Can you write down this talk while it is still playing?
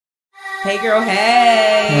Hey, girl,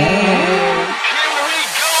 hey.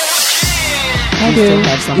 I do.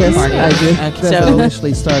 Have slumber party. I do. That's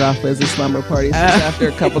initially start off as a slumber party. After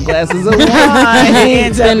a couple glasses of wine,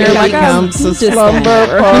 and then there becomes a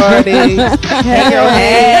slumber party. Hey, girl,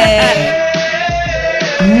 hey.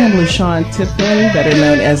 I am LaShawn Tipton, better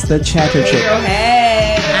known as the Chatter Chick. Hey, girl,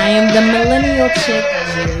 hey. I am the millennial chick,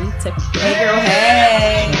 Jerry Tipton. Hey, girl,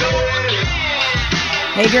 hey.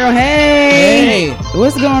 Hey, girl, hey. Hey.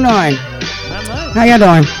 What's going on? Not much. How y'all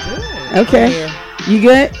doing? Good. Okay. You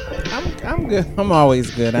good? I'm good. I'm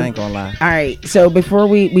always good. I ain't gonna lie. All right. So before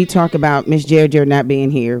we talk about Miss Jared not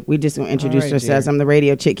being here, we just want to introduce All right, ourselves. Jared. I'm the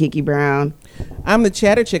radio chick, Kiki Brown. I'm the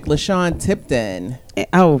Chatter Chick, LaShawn Tipton.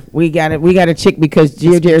 Oh, we got a chick because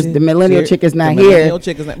Jared's the millennial chick is not The here. millennial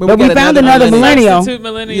chick is not- But we got found another millennial. Substitute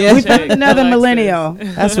millennial. Yeah. We chick. found another Alexis. millennial.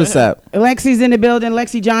 That's what's up. Lexi's in the building.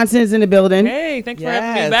 Lexi Johnson's in the building. Hey, thanks for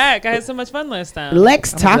having Yes. me back. I had so much fun last time.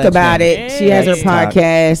 Let's talk glad about you- it. She has her Let's talk.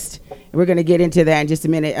 podcast. We're going to get into that in just a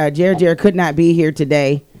minute. Jared could not be here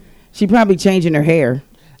today. She probably changing her hair.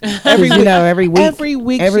 every week. Every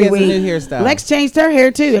week. Every week she has a new hairstyle. Lex changed her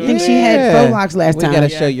hair too. I think she had faux locks last we time. gotta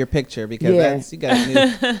show your picture because Yeah. that's you got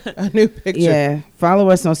a new picture. Yeah. Follow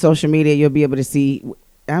us on social media. You'll be able to see.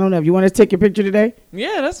 I don't know if you want to take your picture today.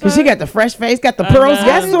 Yeah, that's fine. Because she got the fresh face, got the I pearls. know.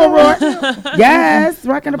 Yes, Soror. Yes,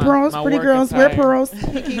 rocking the pearls. my Pretty work girls wear attire. pearls.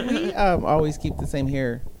 We always keep the same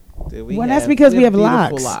hair. Well, that's because we have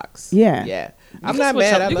beautiful locks. Yeah. Yeah. You I'm can not switch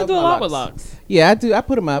mad. up. I You love can do a my lot with locks. locks. Yeah, I do. I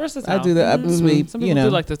put them up. Versatile. I do the up sweep. Some You people know,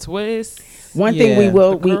 do like the twist. One thing we Yeah.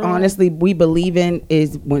 will, The we curl. honestly, we believe in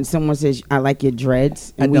is when someone says, "I like your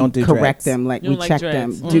dreads," and I we don't do correct dreads. them, like You we don't like check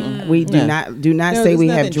dreads. them. Do, we do Yeah. not do not No, say there's we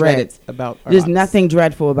have nothing dreads. about our There's locks. nothing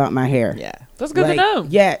dreadful about my hair. Yeah. That's good Like, to know.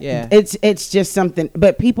 Yeah, Yeah. It's just something.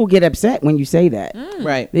 But people get upset when you say that.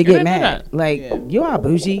 Right. They I get didn't know mad. that. Like Yeah. you are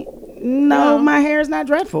bougie. No, my hair is not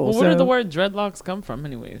dreadful. Well, where did so- the word dreadlocks come from,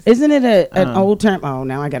 anyways? Isn't it an old term? Oh,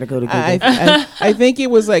 now I got to go to Google. I think it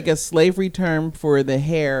was like a slavery term for the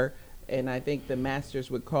hair, and I think the masters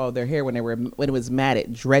would call their hair when it was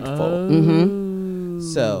matted dreadful.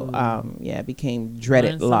 So yeah, it became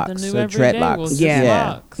dreaded Learn locks. something new So every day. Well, dreadlocks. just Yeah.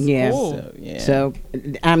 locks. Yeah. Cool. So, yeah. So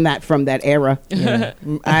I'm not from that era.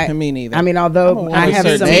 I mean, neither. I mean, I'm although a I woman have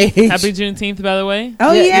of some. certain age. Happy Juneteenth, by the way.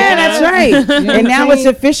 Oh yeah, Yeah. that's right. And now it's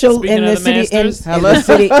official Speaking in of the the city. masters. In the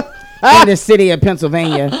city. In the city of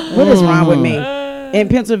Pennsylvania. What is wrong with me? In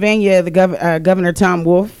Pennsylvania, the Governor Tom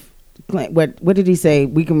Wolf. What did he say?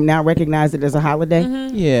 We can now recognize it as a holiday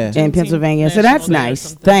Yeah. in Pennsylvania. So National that's Day or nice.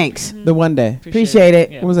 something. Thanks. The one day. Appreciate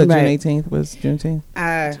it. Yeah. What was that? Right. June 18th was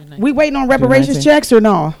Juneteenth. We waiting on reparations 19th. checks or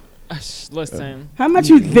no? Listen, How much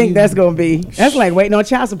you think that's gonna be? That's like waiting on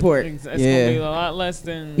child support. it's Yeah. gonna be a lot less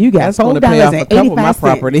than. You got That's going to pay off a couple of my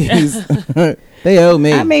properties. They owe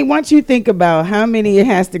me. I mean, once you think about how many it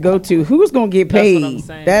has to go to, who's gonna get That's paid? what I'm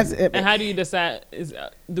saying. That's And how do you decide?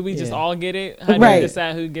 Do we just Yeah. all get it? How do Right. you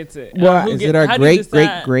decide who gets it? Well, Who Is get- it our how do you great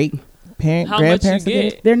decide parent how much you grandparents that get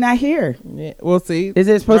get? it? they're not here. Yeah, we'll see. Is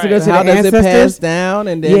it supposed to go Right. to How the does it pass ancestors? down?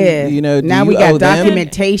 And then Yeah. you know, do now you we got owe them?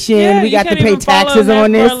 documentation. Yeah, we you got to can't pay even follow taxes half on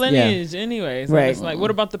of this. our lineage anyway. So Right. it's like, what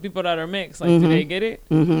about the people that are mixed? Like, do they get it?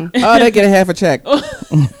 Oh, they get a half a check.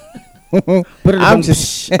 But I'm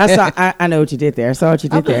just. I saw. I know what you did there. I saw what you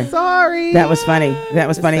did there. Sorry. That was funny. That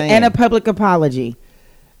was Just funny. saying. And a public apology.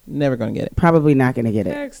 Never gonna get it. Probably not going to get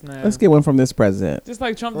it. Heck no. Let's get one from this president. Just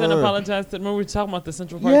like Trump didn't apologize to. Remember we were talking about the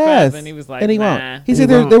Central Park Yes, Five, and he was like, and he nah. won't. He said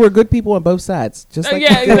there were good people on both sides. Just like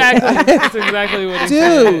yeah, exactly. That's exactly what he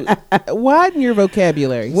said. Dude, widen your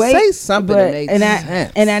vocabulary. Wait, Say something but- that makes and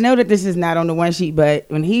sense. I know that this is not on the one sheet, but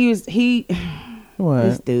when this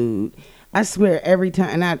What? dude, I swear every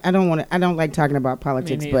time, and I don't like talking about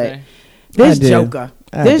politics, Me but neither. this I do. joker,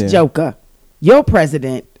 I this do. joker, your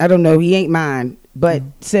president, I don't know, he ain't mine, but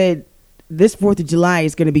said this 4th of July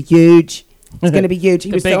is going to be huge. It's going to be huge. He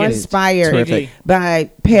The was so biggest. inspired Terrific.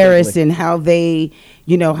 by Paris Definitely. and how they,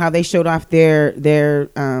 how they showed off their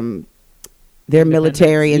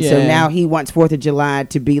military, and so Yeah. now he wants 4th of July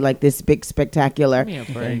to be like this big spectacular. Give me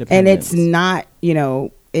a break. And it's Independence.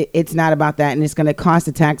 not, it's not about that, and it's going to cost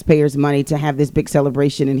the taxpayers money to have this big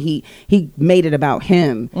celebration, and he made it about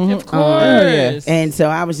him. Of course. yeah. And so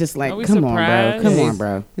I was just like, Are we come on, bro, surprised? come on,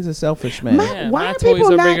 bro. He's a selfish man. My- Yeah, Why my are toys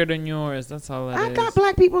people are not- bigger than yours. That's all that I is. got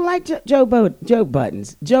black people like Joe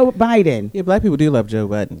Buttons, Joe Biden. Yeah, black people do love Joe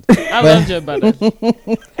Biden. I love Joe Biden.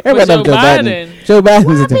 Everybody Joe loves Joe Biden. Biden- Joe Biden's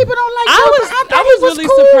Why a people don't like I Joe was, Biden? I thought I he was really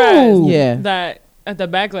cool. surprised Yeah. that at the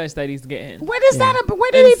backlash that he's getting. What is that?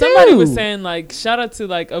 What did And he somebody do? was saying like shout out to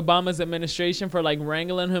like Obama's administration for like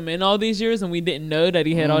wrangling him in all these years, and we didn't know that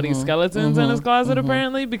he had all these skeletons in his closet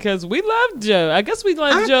apparently, because we loved Joe. I guess we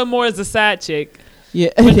loved Joe more as a side chick. Yeah,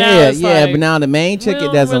 But now yeah, it's yeah. like, But now the main chick, we it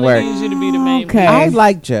don't doesn't really work. need you to be the main Okay. I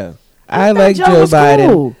like Joe. I thought like Joe was Biden.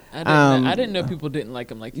 cool. I didn't know people didn't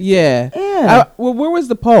like him like you Yeah. Yeah. Well, where was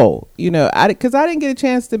the poll? You know, because I didn't get a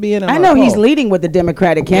chance to be in. I know he's leading with the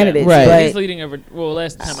Democratic candidates, Right. but He's leading over. Well,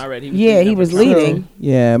 last time I read, he was yeah, leading he over was Trump. leading.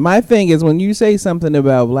 Yeah, my thing is when you say something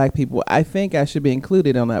about black people, I think I should be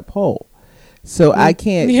included on that poll. So I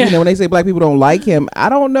can't, Yeah. you know, when they say black people don't like him, I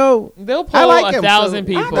don't know. They'll I poll like him, 1,000 so-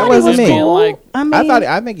 people. I That thought he wasn't was me. cool. Like, I mean,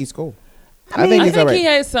 I think he's cool. I think I he's think alright. he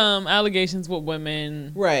had some allegations with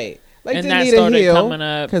women, Right. Like and that Anita started Hill, coming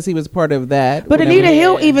up. because he was part of that. but whatever. Anita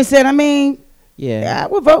Hill Yeah. even said, I mean, Yeah. I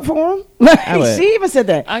would vote for him. I would. She even said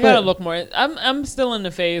that. I gotta But- look more. I'm still in the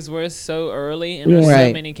phase where it's so early and there's Yeah. Right.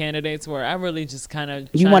 so many candidates where I really just kind of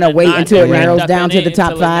You wanna wait until it narrows down to the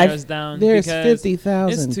top five? There's It's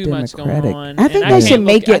 50,000 too much Democratic. going on. I think and they should can't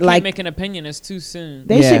make I it can't like- make an opinion. It's too soon.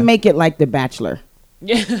 They Yeah. should make it like The Bachelor.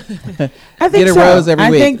 Yeah, I think Get a so. rose every I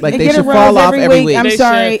week. think Like, they get a should rose fall off every week. I'm They should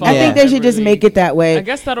sorry. fall I think off they should every just make week. it that way. I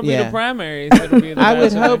guess that'll be Yeah. the primaries. It'll be the I would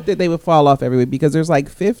Bachelor. hope that they would fall off every week because there's like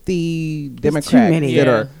 50 Democrats many. that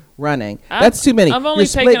Yeah. are running. That's too many. I've only You're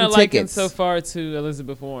taken a splitting liking tickets. so far to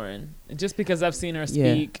Elizabeth Warren, just because I've seen her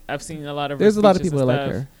Yeah. speak. I've seen a lot of. Her There's a lot of speeches people that and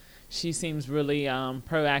like stuff. her. She seems really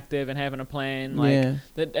proactive and having a plan. Like Yeah.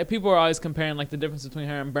 that, people are always comparing like the difference between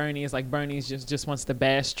her and Bernie is like Bernie's just wants to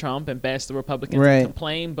bash Trump and bash the Republicans Right. and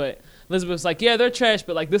complain, but Elizabeth's like, yeah, they're trash,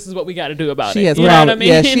 but like this is what we got to do about She it. has You know what I poli- mean?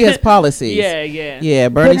 Yeah, she has policies. yeah, yeah. Yeah,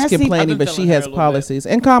 Bernie's that's the- complaining, I've been but she feeling her has a little policies.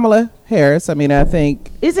 And Kamala Harris. I mean, I think.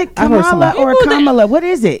 Is it I've heard some- Kamala or People that- Kamala? What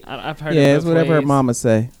is it? I've heard. Yeah, it it's both whatever her ways. mama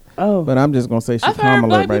say. Oh, But I'm just gonna say she's I've heard Kamala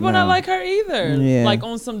black right people now. not like her either. Yeah. Like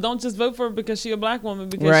on some, don't just vote for her because she a black woman.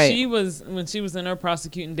 Because Right. she was when she was in her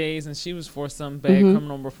prosecuting days and she was for some bad Mm-hmm.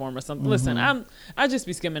 criminal reform or something. Listen, I just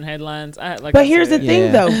be skimming headlines. but I here's the said,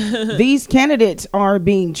 thing, Yeah. though. These candidates are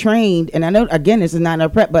being trained, and I know again this is not no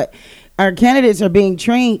prep, but our candidates are being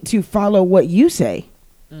trained to follow what you say.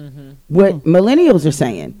 What millennials are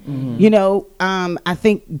saying. You know, I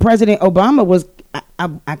think President Obama was,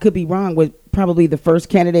 I could be wrong, was probably the first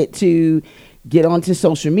candidate to get onto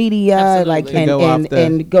social media, Absolutely. like To and go off the-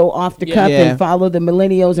 and go off the Yeah. cuff Yeah. and follow the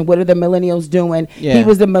millennials and what are the millennials doing. Yeah. He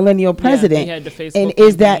was the millennial president, he had the Facebook and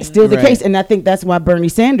is that campaign. still the Right. case? And I think that's why Bernie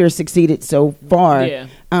Sanders succeeded so far. Yeah.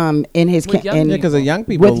 In his With young and Yeah, because the young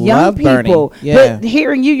people with young love Bernie. people. Yeah. But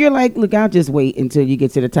hearing you, you're like, look, I'll just wait until you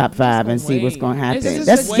get to the top five and see what's wait. going to It's happen. just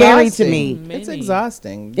That's wait. scary to Exhausting. me. It's Many.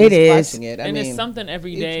 exhausting. It just is. watching it. I And mean, it's something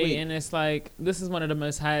every each day, week. and it's like this is one of the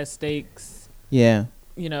most highest stakes, Yeah.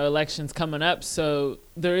 elections coming up. So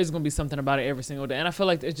there is going to be something about it every single day. And I feel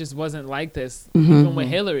like it just wasn't like this even with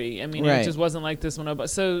Hillary. I mean, Right. it just wasn't like this one. But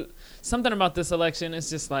so something about this election is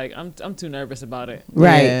just like I'm too nervous about it.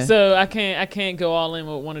 Right. Yeah. So I can't go all in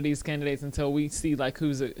with one of these candidates until we see like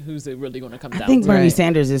who's it really going to come I down think to. Bernie Right.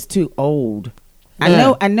 Sanders is too old.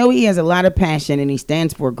 Yeah. I know he has a lot of passion and he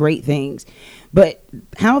stands for great things, but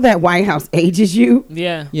how that White House ages you,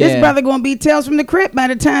 Yeah. Yeah. this brother gonna be Tales from the Crypt by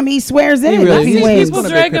the time he swears in. He really if he is. wins. People One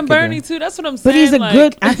of the dragging cryptic Bernie guys. too. That's what I'm saying. But he's a like,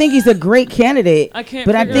 good. I think he's a great candidate. I can't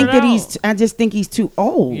But I figure think it that out. I just think he's too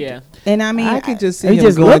old. Yeah. And I mean, I could just see he him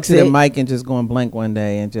just going looks to the it. mic and just going blank one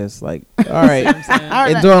day and just like, all right, I'm saying.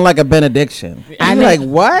 and doing like a benediction. I I'm know- like,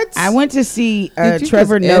 what? I went to see Did you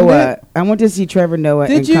Trevor just end Noah. it? I went to see Trevor Noah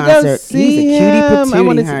Did in you go concert. see He's a cutie him? I patootie,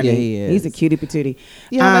 wanna see- honey. yeah, he is. He's a cutie patootie.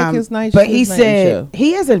 Yeah, I like his nice. But his he night said show.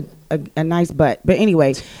 he has a nice butt. But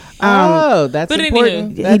anyway, Oh, that's But anywho.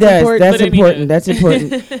 important. he That's does. important. That's But anywho. important. That's important.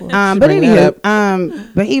 But bring that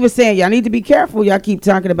anywho, but he was saying y'all need to be careful. Y'all keep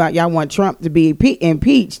talking about y'all want Trump to be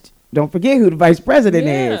impeached. Don't forget who the vice president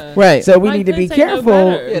Yeah. is. Right. So we Mike need to be Pence ain't no careful.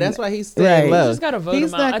 better. Yeah, that's why he's Right. staying You low. You just gotta vote He's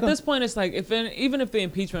him not out. At gon- this point, it's like even if the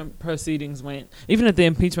impeachment proceedings even if the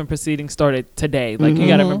impeachment proceedings started today, like you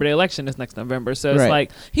gotta remember the election is next November, so it's Right.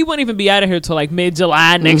 like he wouldn't even be out of here till like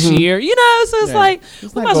mid-July next year, So it's Yeah. like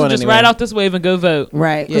He's we not might as well going just anywhere. ride out this wave and go vote,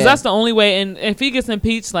 Right. Because Yeah. that's the only way. And if he gets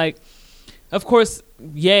impeached, like, of course,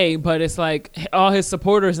 yay, but it's like all his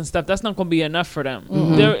supporters and stuff. That's not going to be enough for them.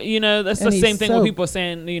 They're, that's And the he's same thing when so- people are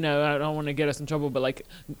saying, I don't want to get us in trouble, but like,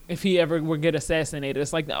 if he ever would get assassinated,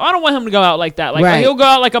 it's like I don't want him to go out like that. Like Right. he'll go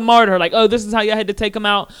out like a martyr. Like, oh, this is how y'all had to take him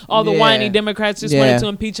out. All the Yeah. whiny Democrats just Yeah. wanted to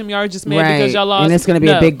impeach him. Y'all are just mad Right. because y'all lost. And it's gonna be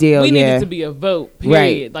a No, big deal, We need yeah. it to be a vote.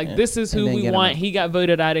 Right. Period. Like this is And who then we get him want. out. He got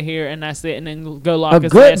voted out of here, and that's it. And then go lock A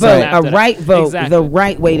his good ass vote, up a after that. right vote, Exactly. the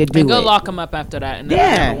right way to do And go it. lock him up after that. And then Yeah.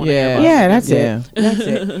 I never wanna hear Yeah. about Yeah, it. that's Yeah. it.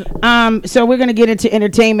 That's it. So we're gonna get into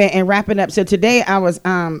entertainment and wrapping up. So today I was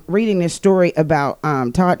reading this story about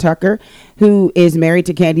Todd Tucker, who is married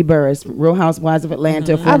to Candy Burris, Real Housewives of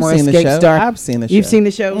Atlanta, I've former seen the Escape show. star. I've seen the show. You've seen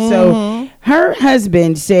the show. So Her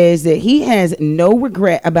husband says that he has no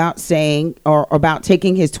regret about saying or about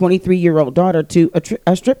taking his 23-year-old daughter to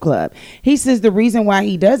a strip club. He says the reason why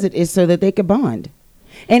he does it is so that they could bond.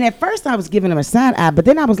 And at first I was giving him a side eye, but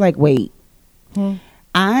then I was like, wait.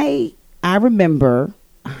 I remember,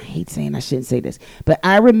 I hate saying I shouldn't say this, but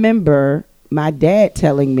I remember my dad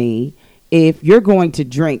telling me, if you're going to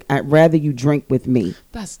drink, I'd rather you drink with me.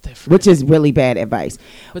 That's different. Which is really bad advice.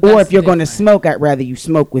 But Or that's if you're going to different. smoke, I'd rather you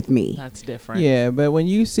smoke with me. That's different. Yeah, but when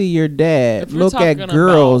you see your dad If we're look at talking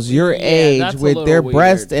girls about- your yeah, age that's a with little their weird.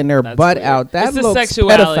 breast and their That's butt weird. out, that It's the looks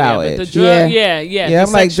sexuality of it. The pedophile. drug, Yeah. yeah. Yeah, the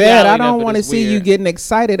I'm like, Dad, sexuality I of don't it want to is see you weird. getting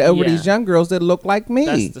excited over Yeah. these young girls that look like me.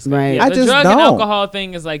 That's disgusting. Right. Yeah, I the just drug and don't. alcohol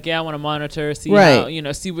thing is like, yeah, I want to monitor, see Right.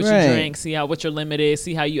 how see what Right. you drink, see what your limit is,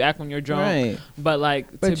 see how you act when you're drunk. Right. But like,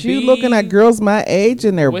 But to you be looking at girls my age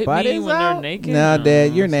and their with butt me is when out? they're naked? No,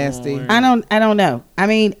 Dad, you're it's nasty. weird. I don't know. I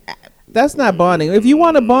mean, That's not bonding. If you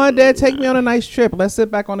want to bond, Dad, take me on a nice trip. Let's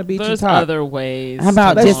sit back on the beach There's and talk. other ways. how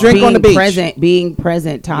about Let's just drink being on the beach. being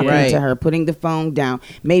present, talking Right. to her, putting the phone down,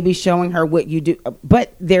 maybe showing her what you do.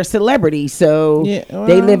 But they're celebrities, so Yeah,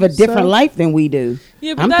 they well, live a different so- life than we do.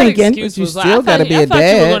 Yeah, but I'm that thinking, excuse but you was like, still I thought, gotta be I a thought you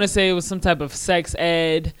were dad. going to say it was some type of sex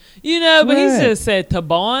ed, but he Right. just said to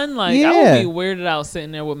bond. Like, Yeah. I would be weirded out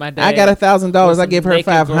sitting there with my dad. I got $1,000. I with give some her naked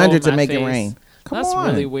girl $500 to in my make it face. rain. Come That's on.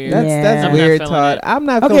 really weird. That's Yeah. I'm not weird, feeling Todd. it. I'm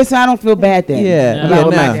not. Okay, so I don't feel bad then. Yeah, about yeah,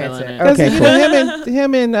 what my no. dad Feeling said. it. Because Okay, cool.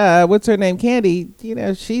 him and what's her name, Candy.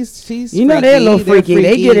 She's You know they're a little freaky.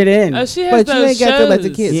 They get it in. Oh, she has But you those ain't got to let the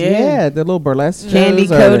shows. kids. Yeah. Yeah, the little burlesque Candy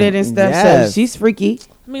shows are coated the- and stuff. Yes. So she's freaky.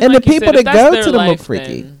 I mean, And like the you people said, if that that's go their to them look life,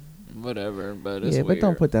 freaky. then Whatever, but it's Yeah, weird. but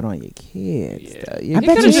don't put that on your kids. Yeah. Though. I Your bet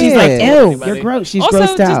you could've she's just like, not ew, told anybody. you're gross. She's also,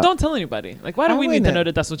 grossed just out. don't tell anybody. Like, why do I we need to wouldn't. know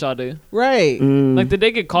that that's what y'all do? Right. Mm. Like, did they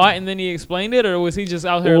get caught and then he explained it, or was he just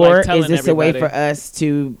out here Or like telling is this everybody? a way for us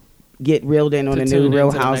to get reeled in on To the tune new Real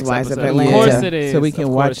into the next Housewives of episode. Atlanta? Of course it is. So we Of can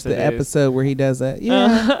course watch it the is. episode where he does that.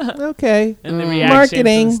 Yeah. Okay. And the Mm. reactions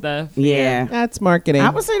Marketing. and stuff. Yeah. That's marketing. I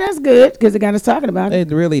would say that's good because it got us talking about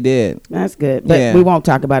it. It really did. That's good, but Yeah. we won't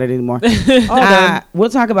talk about it anymore. All done. We'll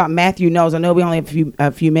talk about Matthew Knowles. I know we only have a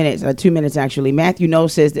few minutes, 2 minutes actually. Matthew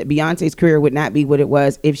Knowles says that Beyonce's career would not be what it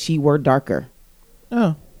was if she were darker.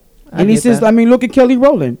 Oh. And he says, I mean, look at Kelly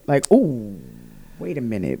Rowland. Like, ooh, wait a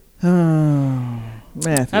minute.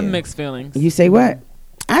 Matthew. I have mixed feelings. You say what?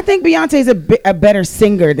 I think Beyonce's a better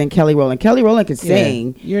singer than Kelly Rowland. Kelly Rowland can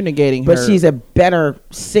sing, You're negating but her. she's a better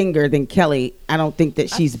singer than Kelly. I don't think that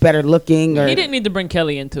she's better looking or He didn't need to bring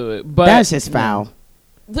Kelly into it, but that's just foul.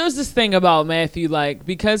 there's this thing about Matthew, like,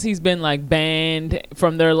 because he's been like banned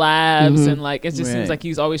from their labs and like it just Right. seems like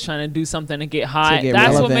he's always trying to do something to get hot. get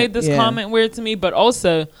That's what relevant. made this Yeah. comment weird to me. But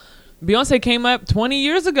also, Beyonce came up 20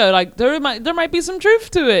 years ago. Like there might be some truth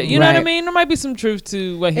to it. You know what I Right. mean? There might be some truth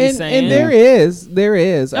to what he's and, saying. and there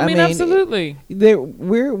is. I mean, absolutely.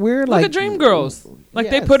 We're Look like at Dreamgirls. Like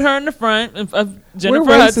they Yes. put her in the front of Jennifer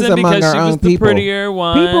racist Hudson among because our she own was the people. prettier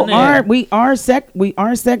one. People and- we are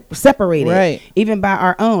separated, Right. even by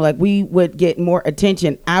our own. Like we would get more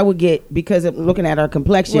attention. I would get, because of looking at our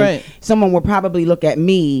complexion. Right. Someone would probably look at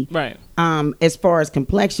me, right. as far as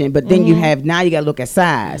complexion, but then you have, now you got to look at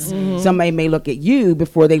size. Somebody may look at you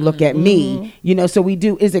before they look at me. You know, so we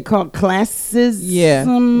do. Is it called classism? Yeah,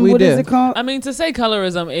 we What do. is it called? I mean, to say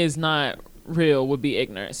colorism is not real would be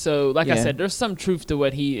ignorant. So, like I Yeah. said, there's some truth to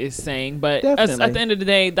what he is saying, but Definitely. at the end of the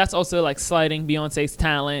day, that's also like slighting Beyonce's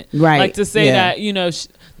talent. Right. Like to say Yeah. that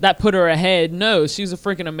that put her ahead. No, she's a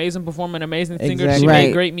freaking amazing performer, an amazing singer. Exactly. She Right.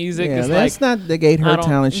 made great music. Yeah, It's let's like not negate I her don't-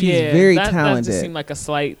 talent. She's yeah, very that talented. just seemed like a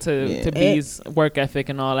slight to Yeah. B's work ethic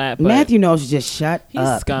and all that. But Matthew knows. Just shut He's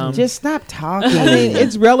up. scum. Just stop talking. I mean,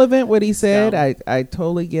 it's relevant what he said. Scum. I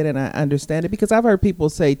totally get it and I understand it because I've heard people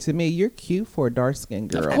say to me, "You're cute for a dark skinned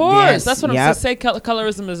girl." of course, Yes. that's what I'm Yep. saying. Say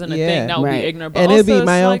colorism isn't a Yeah. thing. That would Right. be ignorant. But And also, it'd be it's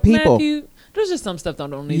my own like, people. Matthew, there's just some stuff that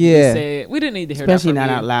don't need Yeah. to be said. We didn't need to hear Especially that from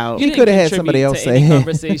not you. out loud. You You didn't coulda had contribute somebody else to say any it.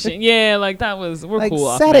 conversation. Yeah, like that was we're Like, cool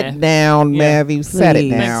off, set Matt. it down, Yeah. Mavi. Set it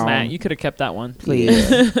Please. Thanks, down. Matt. You could have kept that one.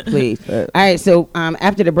 Please, please. All right. So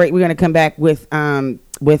after the break, we're gonna come back with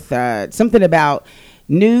something about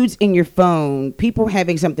nudes in your phone. People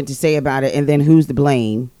having something to say about it, and then who's to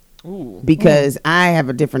blame? Ooh. Because I have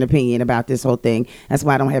a different opinion about this whole thing. That's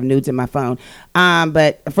why I don't have nudes in my phone.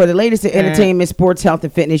 But for the latest in entertainment, sports, health,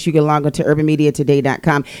 and fitness, you can log on to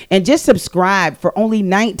urbanmediatoday.com and just subscribe for only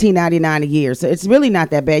 $19.99 a year. So it's really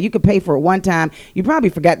not that bad. You could pay for it one time. You probably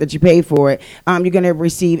forgot that you paid for it. You're going to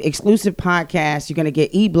receive exclusive podcasts. You're going to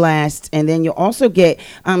get e-blasts, and then you'll also get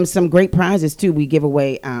some great prizes too. We give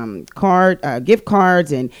away gift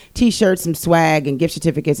cards and T-shirts, some swag and gift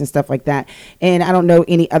certificates and stuff like that. And I don't know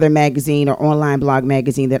any other magazine or online blog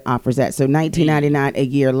magazine that offers that. So $19.99 a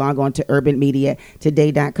year. Log on to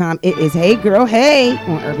urbanmediatoday.com. It is Hey Girl Hey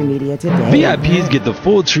on Urban Media Today. VIPs get the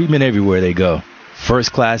full treatment everywhere they go.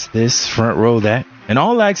 First class this, front row that, and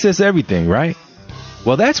all access everything, right?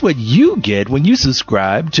 Well, that's what you get when you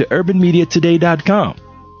subscribe to urbanmediatoday.com.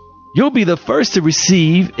 You'll be the first to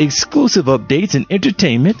receive exclusive updates in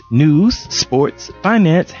entertainment, news, sports,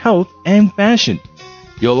 finance, health, and fashion.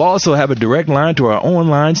 You'll also have a direct line to our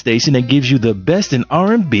online station that gives you the best in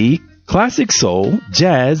R&B, classic soul,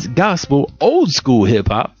 jazz, gospel, old school hip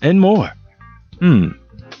hop, and more.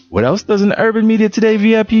 What else does an Urban Media Today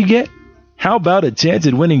VIP get? How about a chance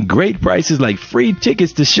at winning great prices like free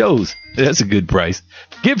tickets to shows? That's a good price.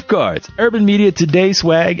 Gift cards, Urban Media Today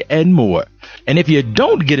swag, and more. And if you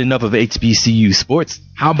don't get enough of HBCU sports,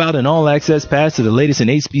 how about an all-access pass to the latest in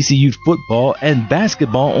HBCU football and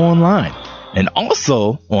basketball online? And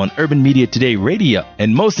also on Urban Media Today Radio.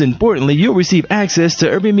 And most importantly, you'll receive access to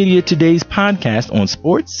Urban Media Today's podcast on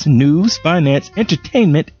sports, news, finance,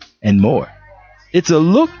 entertainment, and more. It's a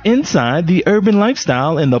look inside the urban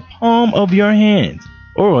lifestyle in the palm of your hands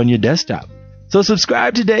or on your desktop. So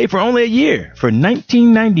subscribe today for only a year for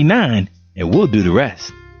 $19.99, and we'll do the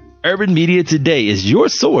rest. Urban Media Today is your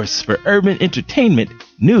source for urban entertainment,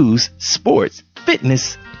 news, sports,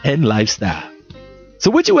 fitness, and lifestyle.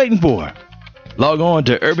 So what you waiting for? Log on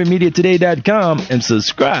to urbanmediatoday.com and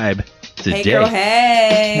subscribe today. Hey girl,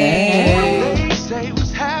 hey. They say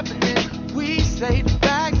what's happening. We say the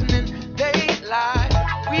facts and then they lie.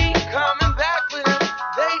 We coming back with them.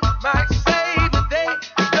 They might say, but they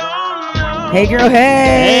don't know. Hey Girl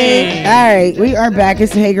Hey. All right, we are back.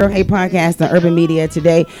 It's the Hey Girl Hey podcast on Urban Media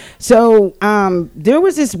Today. So there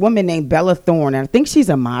was this woman named Bella Thorne, and I think she's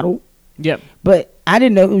a model. Yep. But I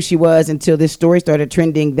didn't know who she was until this story started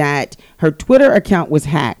trending that her Twitter account was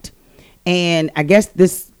hacked. And I guess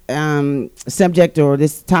this subject or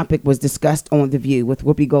this topic was discussed on The View with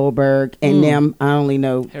Whoopi Goldberg and them. I only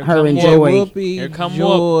know her and Joy. Whoopi, Here come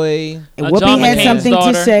Joy. And John Whoopi had McCain's something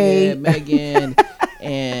daughter. to say. Yeah, Megan.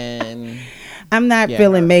 And I'm not Yeah,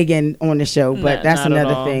 feeling her. Megan on the show, but Nah, that's not at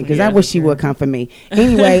another all. thing because Yeah. I wish she would come for me.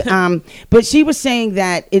 Anyway, but she was saying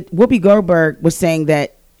that Whoopi Goldberg was saying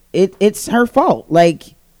that it's her fault. Like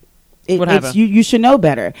What it's happened? you should know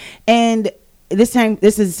better. And this time,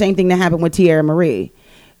 this is the same thing that happened with Tierra Marie.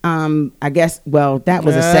 I guess that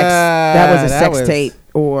was a sex was- tape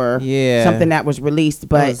or Yeah. something that was released,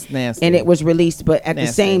 but was nasty. and it was released, but at the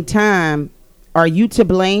Nasty. same time, are you to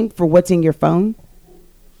blame for what's in your phone?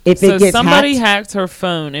 If So it gets somebody hacked, hacked her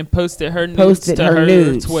phone and posted her nudes Posted to her her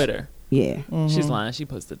nudes. Twitter. yeah. She's lying. She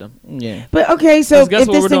posted them. yeah. But okay, so 'Cause guess if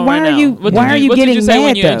what this we're thing, doing why right are now? you What why did are you, you what did getting you say mad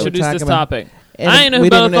when you though? introduced Talk this about- topic? And I ain't know we who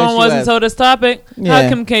didn't Bella know Thorne she was was. until this topic. Yeah. How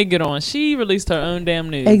come Kay get on? She released her own damn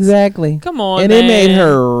news. Exactly. Come on, And it made man.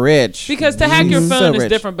 her rich. Because to hack She's your so phone is rich.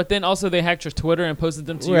 different, but then also they hacked your Twitter and posted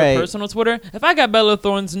them to Right. your personal Twitter. If I got Bella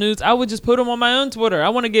Thorne's nudes, I would just put them on my own Twitter. I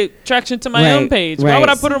want to get traction to my Right, own page. Why right. would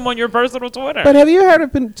I put them on your personal Twitter? But have you heard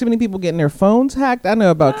of too many people getting their phones hacked? I know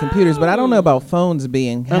about computers, but I don't know about phones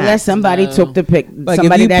being hacked. Unless somebody No. took the pic, Like, if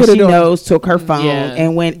somebody you that put she it on- knows took her phone Yeah,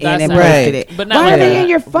 and went in that's and not posted right. it. But not Why like are they that. in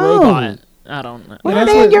your phone? Robot. I don't know. Why Yeah, are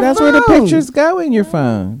that's they in your that's where the phone? pictures go in your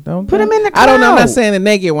phone. Don't Put 'em in the I don't know. I'm cloud. not saying the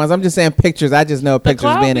naked ones. I'm just saying pictures. I just know The pictures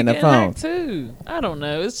cloud being be in the getting phone. hacked too. I don't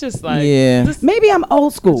know. It's just like Yeah. this- Maybe I'm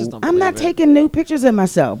old I school. just don't I'm not believe it. taking new pictures of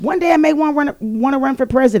myself. One day I may want to run for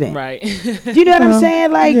president. right. Do you know what I'm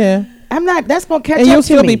saying? Like, Yeah. I'm not. That's gonna catch And up you'll to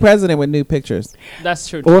still me. be president with new pictures. That's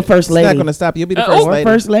true. Or too. first It's lady. not going to stop you. You'll be the Oh, first or lady.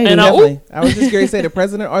 first lady. And Definitely. I was just going to say the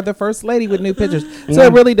president or the first lady with new pictures. So Yeah.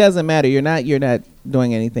 it really doesn't matter. You're not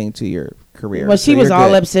doing anything to your career. Well, she So was you're all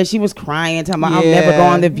good. upset. She was crying, talking about, I'll never go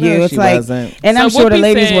on The View. No, It's she like, wasn't. and I'm So sure the Whoopi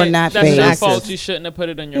ladies said were not that's your fake. fault. You shouldn't have put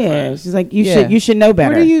it on your Yeah, phone. she's like, you Yeah. should know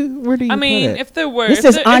better. Where do you I mean, put it? if there were, This if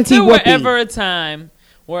is there, Auntie if there were Whoopi. ever a time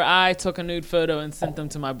where I took a nude photo and sent them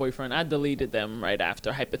to my boyfriend, I deleted them right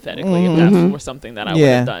after, hypothetically, if that were something that I would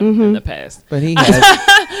Yeah. have done in the past. But he has.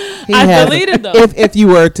 he I has deleted them. If you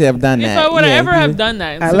were to have done If that, I would yeah, have ever you- have done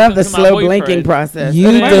that, and I sent love them the to my slow boyfriend, blinking process. You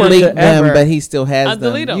That's the worst delete them, ever. but he still has I them.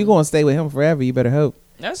 delete 'em. You gonna stay with him forever? You better hope.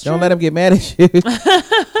 That's true. Don't let him get mad at you.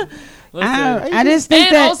 Listen. I just think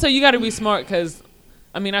And that also, you got to be smart because,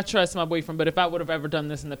 I mean, I trust my boyfriend, but if I would have ever done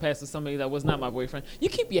this in the past with somebody that was not my boyfriend, you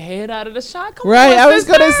keep your head out of the shot. Come Right? on, I was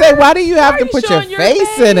gonna sister. say, why do you have Why to are you put your showing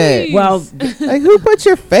face in it? face? well, Like, who put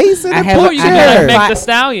your face in I a have a- Or you picture? can have like a Meg thought- the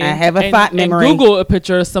Stallion. I have a and, thought memory. And Google a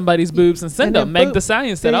picture of somebody's boobs and send And them. then Meg boom. the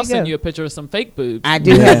Stallion said, There I'll you send go. you a picture of some fake boobs. I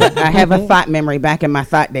do I have a thought memory back in my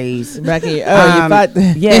thought days. Back in your, you Um, thought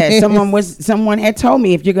yeah, someone had told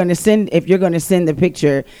me if you're gonna send the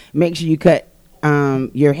picture, make sure you cut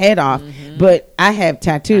your head off. But I have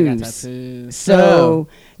tattoos. I got tattoos. So,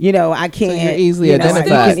 I can't. you're easily I identified. can It's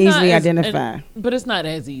not easily as- identify. but it's not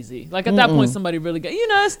as easy. Like at that point, somebody really got.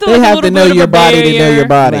 It's still They like a have little to know bit of your a body to know barrier. your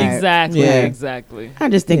body. Right. Exactly. Yeah. Exactly. I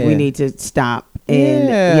just think we Yeah. need to stop. And,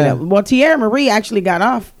 Yeah. well, Tierra Marie actually got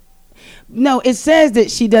off. No, it says that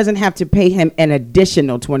she doesn't have to pay him an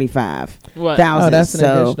additional $25,000. What? Oh, that's an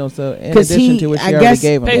additional. So in Because addition to what she I already guess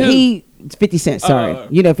gave him. Pay who? he 50 cents. Sorry,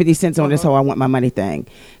 Oh. 50 cents on this whole "I want my money" thing.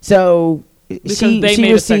 So Because she they she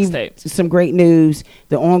made a sex received tape. some great news.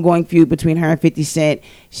 The ongoing feud between her and 50 Cent.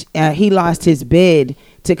 He lost his bid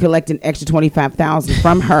to collect an extra $25,000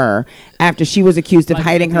 from her after she was accused of Like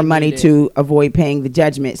hiding her they money needed. to avoid paying the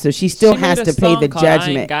judgment. So she still She has made to a pay song the called I Ain't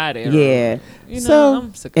judgment. Got It, or- Yeah. So-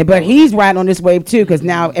 I'm sick of But all he's right on this wave too, because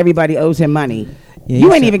now everybody owes him money. Yeah, You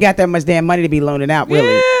he ain't said- even got that much damn money to be loaning out,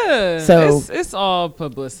 really. Yeah. So- it's all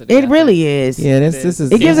publicity. It really is. Yeah, this is.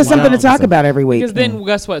 It gives us something to wow. talk about every week. Because then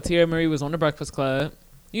guess what? Tierra Marie was on the Breakfast Club.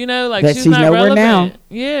 Like That she's she's not nowhere relevant. now.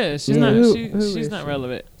 Yeah, she's Yeah. not. Who She's is not she?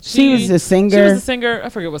 relevant. She was a singer. She was a singer. I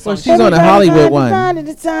forget what song. Well, she she's on a Everybody Hollywood find one. find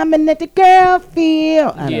the time and let the girl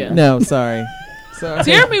feel. I don't Yeah. know. No, sorry. Sorry.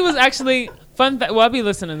 Tierra Marie was actually fun. Well, I be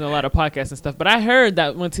listening to a lot of podcasts and stuff, but I heard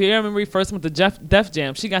that when Tierra Marie first went to Def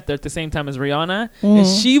Jam, she got there at the same time as Rihanna, and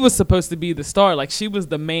she was supposed to be the star. Like she was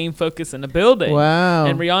the main focus in the building. Wow.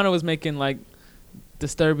 And Rihanna was making like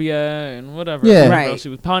Disturbia and whatever. Yeah. whatever Right. else. She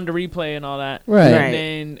was Ponder Replay and all that. Right.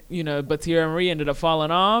 And then, but Tierra Marie ended up falling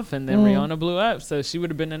off, and then Rihanna blew up. So she would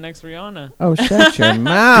have been the next Rihanna. Oh, shut your I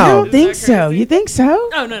mouth. don't think Isn't that so. crazy? You think so?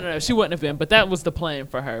 Oh no, she wouldn't have been. But that was the plan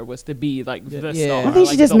for her, was to be like the Yeah. star. I think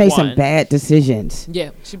she like just the made one. some bad decisions. Yeah,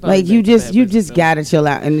 she probably Like you made some just bad you decisions. just gotta chill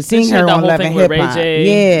out. And Then seeing she had her that on whole Love thing and with Hip Ray Hop,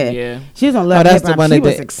 J. yeah, she was on Love Oh, and that's Hip the Hop. one She that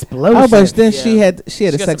was did- explosive. Oh, but then Yeah. she had She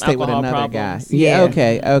a got sex some tape with alcohol another problems. guy. Yeah.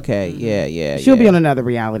 Okay. Yeah. She'll be yeah. on another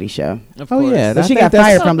reality show. Of Oh course. yeah. But I she think got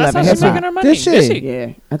that's- fired from That's Love how and she's Hip making her Hop. money. Did she? Did she? Yeah,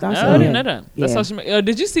 I thought Oh, so. I didn't know that. That's Yeah. how she.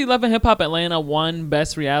 Did you see Love and Hip Hop Atlanta won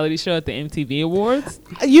Best Reality Show at the MTV Awards?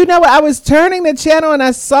 You know what? I was turning the channel and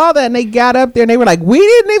I saw that, and they got up there and they were like, "We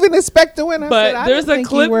didn't even expect to win." I But said, "I there's didn't a think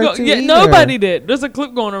clip. you were to Yeah, either." nobody did. There's a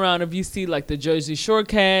clip going around of you see like the Jersey Shore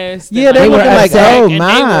cast. Yeah, and, they were Lil like, Zach, oh, and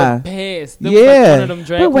my. They were pissed. There was, Yeah. like, one of them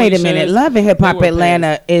drag But wait a queen minute, shows. Love and Hip They Hop were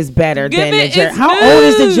Atlanta is better Give than the it Jersey. its How old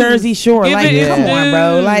is the dues. Jersey Shore? Give Like, it its come on,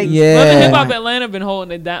 bro. dues. Like, Yeah. Love and Hip Hop Atlanta been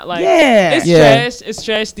holding it down. Like, Yeah. it's Yeah. trash. It's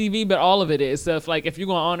trash TV, but all of it is. So if you're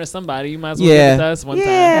gonna honor somebody, you might as well Yeah. give it to us one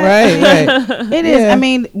Yeah. Right. it is. Yeah. I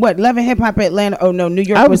mean, what Love and Hip Hop Atlanta? Oh no, New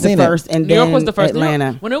York I was the seen it. first, and New York then was the first.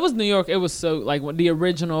 Atlanta. When it was New York, it was so like when the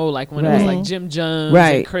original, like when it was Right. like Jim Jones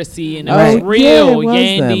Right. and Chrissy, and it Right. was Oh, real yeah, it was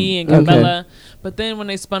Yandy them. and Okay. Camilla. But then when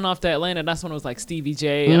they spun off to Atlanta, that's when it was like Stevie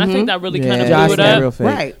J, and I Mhm. think that really Yeah. kind of Josh blew it got up. real fake.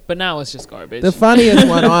 Right. But now it's just garbage. The funniest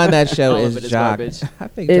one on that show All of it is is Jock. garbage. I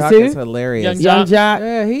think Is Jock who? is hilarious. Young Young Jock.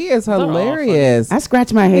 Yeah, he is They're all hilarious. I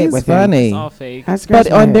scratch my head He's with funny. It's all fake. him. I scratch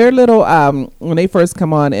But my on head. their little when they first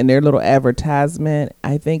come on in their little advertisement,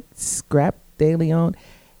 I think Scrap De Leon,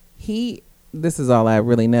 this is all I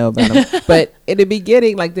really know about him. But in the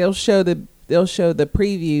beginning, like they'll show the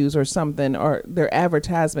previews or something or their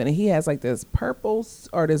advertisement, and he has like this purple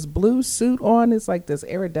or this blue suit on. It's like this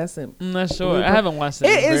iridescent. I'm not sure. I haven't watched it.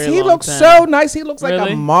 It in a is. very He long looks time. so nice. He looks like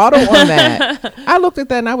Really? a model on that. I looked at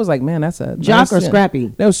that and I was like, man, that's a Jock nice or young-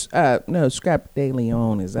 Scrappy? No, Scrap De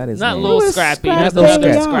Leon. Is that his Not name? Little Who is Scrappy. Scrap That's De another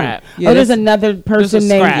Leon? Scrap. Yeah, oh, there's that's- another person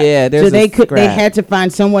Scrap. named. Yeah, there's So a they Scrap. had to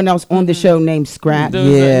find someone else on the show named Scrap.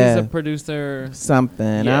 Yeah. He's a producer.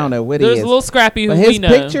 something. Yeah. I don't know what There's he a is. little Scrappy who But we his know.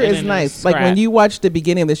 picture and is then nice. there's Like when Scrap. you watch the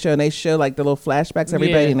beginning of the show and they show like the little flashbacks,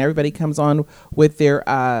 everybody, Yeah. and everybody comes on with their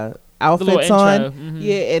outfits intro, on. mhm.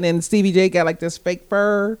 Yeah, and then Stevie J got like this fake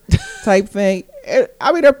fur type thing.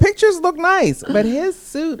 I mean, their pictures look nice, but his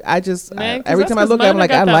suit, I just Man, 'cause every that's time I 'cause look at him, Mona like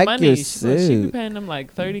got I that like money. your She be suit. paying them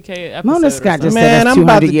like $30K episode. Mona or Scott just something. Man, said us I'm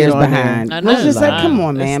about 200 to get years on there. behind. I I was just know. like, come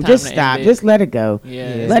on, It's man, time just to stop, end it. just let it go.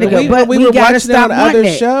 Yeah. Let it go. We, But we we were gotta watching stop on other wanting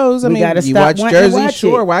it. shows. I We mean, gotta you stop watch wanting to Jersey watch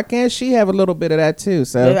Shore. it. Why can't she have a little bit of that too?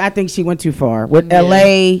 So I think she went too far with Yeah.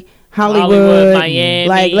 L.A., Hollywood, Hollywood, Miami.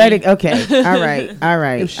 Like, let it. Okay, all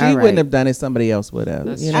right. if she all right. wouldn't have done it, somebody else would have.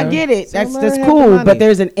 That's you I know? get it. So That's let her have the cool. money. But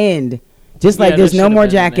there's an end. Just like Yeah, there's there no should've more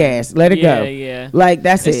been an end. jackass. Let it Yeah, go. yeah. Like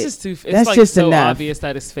that's It's it. just too. It's That's like just so enough. obvious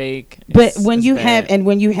that it's fake. But It's- when it's you bad.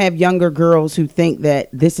 have younger girls who think that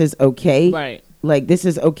this is okay, right. like this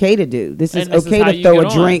is okay to do. This is And this is okay how to you throw a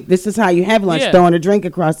get on. drink. This is how you have lunch, Yeah. throwing a drink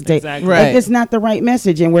across the table. Exactly. Right. Like it's not the right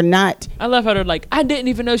message, and we're not. I love how they're like, I didn't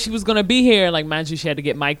even know she was gonna be here. Like, mind you, she had to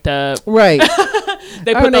get mic'd up. right.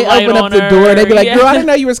 They Or put the they light open on up the her. door. They'd be like, Yeah. "Girl, I didn't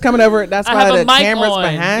know you was coming over." That's I why have a the mic camera's on.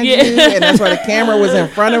 behind Yeah. you, and that's why the camera was in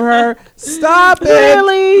front of her. Stop it.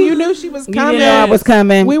 Really? You knew she was You coming. didn't know I was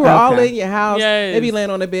coming. We were all Okay. in your house. Yes. They be laying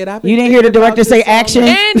on the bed. You didn't hear the director say action?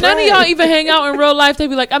 And none of y'all even hang out in real life. They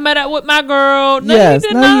be like, I met out with my girl. No, Yes, you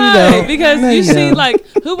did no, you not. don't. Because No, you you see, don't. like,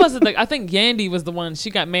 who was it? Like, I think Yandy was the one. She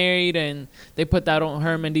got married and they put that on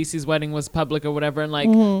her. Mendice's wedding was public or whatever. And, like,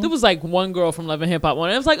 there was, like, one girl from Love and Hip Hop one.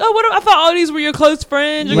 And it was like, oh, what? I thought all these were your close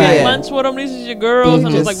friends. You're Right. getting lunch with them. These are your girls.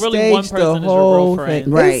 And it was like, really one Staged the person is your whole girlfriend.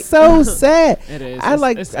 thing. Right. It's so sad. It is. I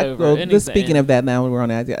like. It's I- over. well, It needs to speaking end. of that, now we're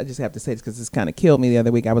on it. I just have to say this because this kind of killed me the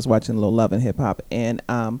other week. I was watching a little Love and Hip Hop, and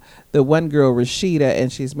the one girl Rashida,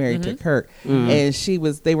 and she's married to Kirk, and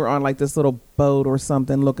they were on like this little boat or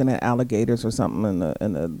something, looking at alligators or something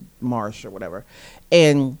in the marsh or whatever,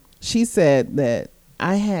 and she said that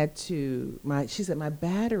I had to she said my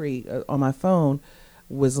battery on my phone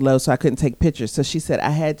was low, so I couldn't take pictures. So she said I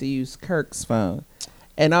had to use Kirk's phone.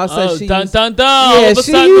 And also, she dun used, dun dun. All of a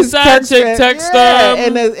she sudden, used the side Kirk's chick phone. text Yeah,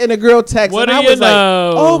 them. and a girl text. What and do I you was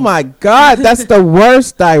know? like, oh my God, that's the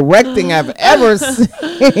worst directing I've ever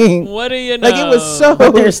seen. What do you know? Like, it was so.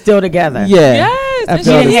 But they're still together. Yeah. Yes, and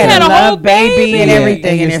After all she this had a time. whole Love baby and baby.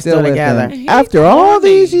 everything, and you're they're still with together. them. After all corny.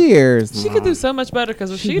 these years. She could do so much better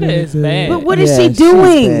because Rashida really is could. bad. But what is Yeah, she she's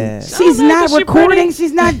doing? bad. She's I don't know, not 'cause she recording. pretty.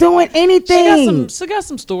 She's not doing She got anything.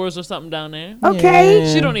 some stores or something down there. Okay.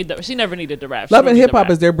 Yeah. She don't need that. She never needed to rap. She Love don't and need hip to hop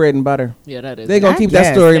rap. is their bread and butter. Yeah, that is. They're going I to keep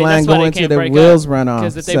that guess. storyline That's why they going can't till the break wheels up. run off.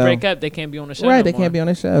 Because if they So- break up, they can't be on the show. Right, no they more. can't be on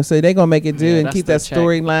the show. So they're going to make it do Yeah, and that's keep their that check.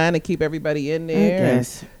 storyline and keep everybody in I there.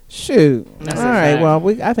 guess. Shoot. That's All a right. fact.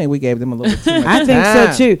 Well, I think we gave them a little bit too much I think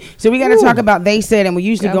time. so too. So we got to Ooh. talk about they said, and we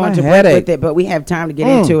usually Got go my into break headache. with it, but we have time to get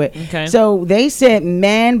into it. Okay. So they said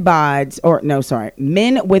men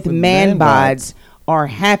with man bods are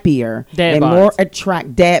happier Dad and bods. more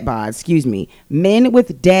dad bods. Excuse me. Men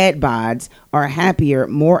with dad bods are happier,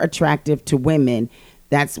 more attractive to women.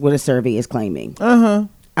 That's what a survey is claiming. Uh-huh.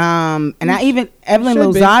 And Evelyn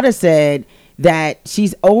Should be. Lozada said that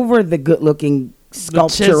she's over the good-looking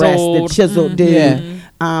sculpturesque, the chiseled dude.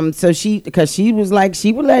 Yeah. So she was like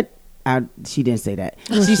she would let. She didn't say that.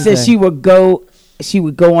 She she said say? she would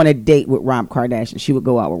go on a date with Rob Kardashian. She would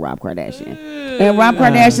go out with Rob Kardashian. And Rob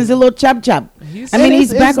Kardashian's a little chub. He's- I mean, And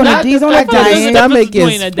he's it's back on not the. He's the on a fact that his diet. stomach between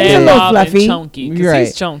is- a he's dad a little bob fluffy. and chunky. 'Cause Right.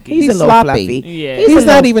 he's chunky. He's a He's little sloppy. fluffy. Yeah. He's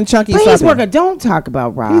not even chunky. But He's he's sloppy. working. Don't talk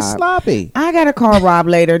about Rob. He's sloppy. I gotta call Rob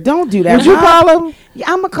later. Don't do that. Would you Rob- call him? Yeah,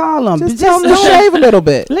 I'm gonna call him. Just tell him to don't- shave a little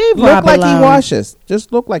bit. Leave Look Rob like alone. he washes.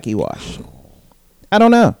 Just look like he wash. I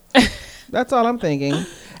don't know. That's all I'm thinking.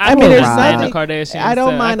 I mean, there's Rob. nothing. the Kardashians. I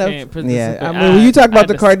don't so mind. I a- can't Yeah, participate. I mean, when you talk about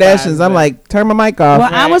the Kardashians, I'm like, turn my mic off. Well,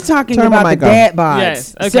 I was talking Turn my about the mic off. dad bods.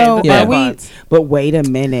 Yes, okay, So the dad are we? bods. But wait a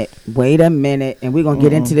minute, and we're gonna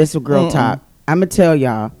get into this with girl talk. I'm gonna tell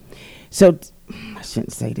y'all. So I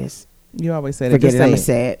shouldn't say this. You always say that. Forget Just it. say I'm it. gonna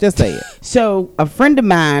say it. Just say it. So a friend of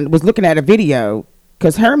mine was looking at a video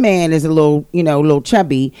because her man is a little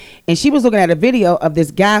chubby, and she was looking at a video of this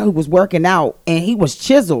guy who was working out, and he was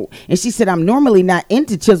chiseled, and she said, "I'm normally not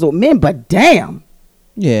into chiseled men, but damn."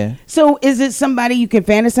 Yeah. So is it somebody you can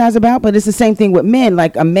fantasize about? But it's the same thing with men.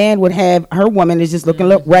 Like a man would have her woman is just looking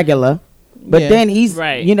look regular, but Yeah. then he's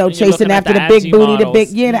Right. And you're chasing looking at after the the big IG booty, the models.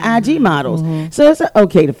 big the IG models. So it's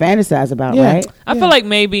okay to fantasize about, Yeah. right? I feel like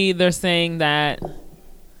maybe they're saying that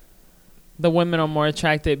the women are more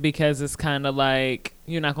attracted because it's kind of like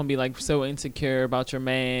you're not gonna be like so insecure about your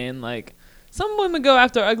man. Like some women go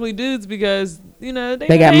after ugly dudes because they got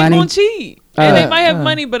ain't money. gonna cheat, and they might have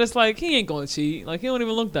money, but it's like he ain't gonna cheat. Like he don't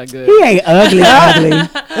even look that good. He ain't ugly,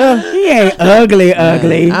 he ain't ugly.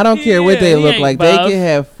 I don't care what they Yeah, he look ain't like. They buff. can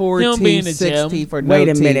have 4 He don't be in teeth, the 6 gym. teeth, or no Wait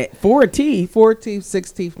a teeth. minute, 4 teeth. 4 teeth,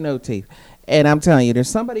 6 teeth, no teeth. And I'm telling you, there's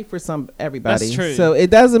somebody for everybody. That's true. So it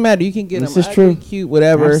doesn't matter. You can get This them is ugly, true. cute,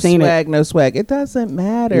 whatever, I've seen it. swag, no swag. It doesn't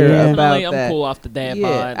matter Yeah. about Personally, I'm that. cool off the dad Yeah,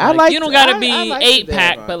 bod. I Like, like you don't to- gotta I be like the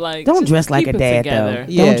 8-pack, dad but bod. like Don't just dress like keep a it dad, together.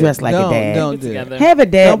 though. Don't dress like a dad. Don't Keep it do together. that. Have a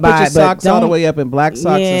dad Don't put your bod, but socks all the don't- way up in black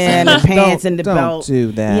socks. Yeah, and and the something. pants and the don't belt.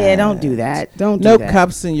 do that. Yeah, don't do that. Don't do No that.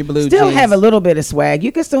 cups in your blue Still jeans. have a little bit of swag.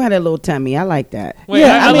 You can still have a little tummy. I like that. Wait,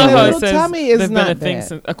 Yeah, I I mean, love a how little it says tummy is there's been not a thing bad.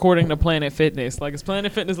 since, according to Planet Fitness. Like, is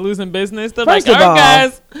Planet Fitness losing business? They're First like, of all all, right,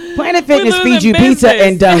 guys, Planet we're Fitness losing feeds you pizza business.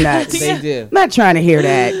 and donuts. They do. I'm not trying to hear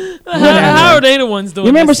that. how are they the ones doing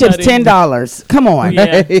Your this membership's study? $10. Come on.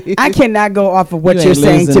 Yeah. I cannot go off of what You you're ain't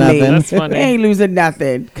saying to losing me. nothing. That's funny. You ain't losing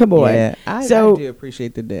nothing. Come on. Yeah, I So do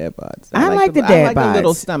appreciate the dad bods. I like the I dad like the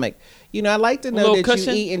little bods. stomach. I like to know little that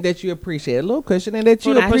cushion? you eat and that you appreciate a little cushion and that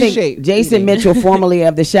you Little I appreciate. think Jason eating. Mitchell, formerly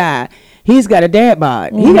of The Shy, He's got a dad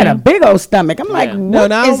bod. He got a big old stomach. I'm like, Yeah.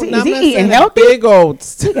 what? Is he eating healthy? Big old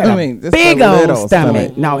He got a just big a old little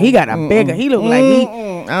stomach. No, he got a bigger. He look like he.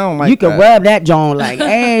 I don't like You could that. rub that joint like,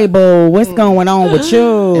 hey, boo, what's going on with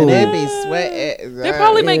you? And it be sweat. They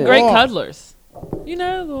probably make great Oh. cuddlers. You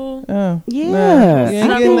know, Oh. Yeah, You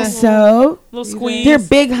ain't I getting think that. so. little squeeze. They're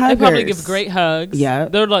big huggers. They probably give great hugs. Yeah.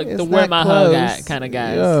 They're like It's the where not my hug close. at kind of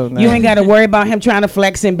guys. Oh, no. You ain't got to worry about him trying to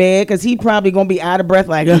flex in bed because he probably gonna be out of breath.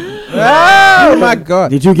 Like, Oh my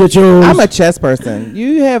God. did you get yours? I'm a chest person.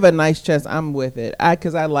 You have a nice chest. I'm with it.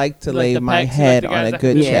 Because I like to lay the my pecs, you like head the on guys a that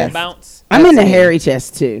good can chest. bounce. I'm in the That's me. hairy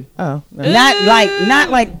chest too. Oh, no. Not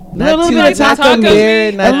like a little too bit of much. taco Not meat. very,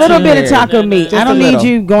 A not little too bit of hairy. taco No, meat. Just I a don't need little.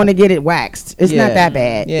 you going to get it waxed. It's not that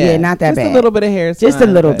bad. Yeah, not that Just bad. a little bit of hair. is Just a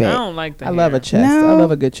fine, little but bit. I don't like the I love hair. a chest. I No.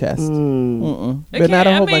 love a good chest. Mm. It But not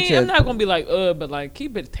a can't- whole I mean, bunch I'm of. not gonna be like, but like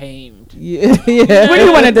keep it tamed. Yeah. What do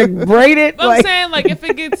you want to braid it? But I'm Like, saying like if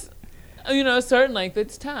it gets, a certain length,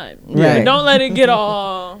 it's time. Right. Don't let it get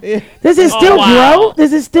all. does it Oh, still wow. grow?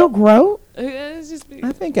 Does it still grow? It's just be,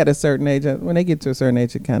 I think at a certain age, when they get to a certain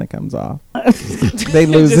age, it kind of comes off. They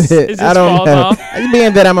lose just- it. it I just don't falls know. off.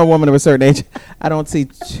 Being that I'm a woman of a certain age, I don't see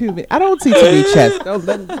too many. I don't see too many chests.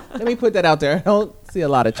 Let me put that out there. I don't see a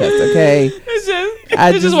lot of chests. Okay. it's just,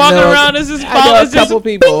 I it's just walking know- around. It's just I know fall. a It's just couple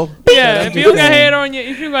people. yeah. If you don't got hair on you,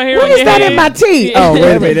 if you got hair What on is your that head, in my teeth? yeah. Oh,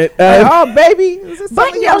 wait a minute. Oh, baby. Is this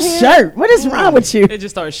Button something your hair? shirt. What is wrong with you? It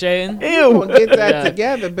just starts shedding. We're gonna get that Yeah.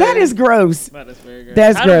 together, baby. That is gross. That is very good.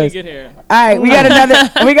 That's How did gross. we get here? All right, we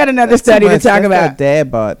got another study to Much. talk That's about. that dad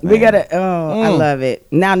bod. We man. got I love it.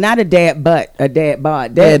 Now, not a dad butt, a dad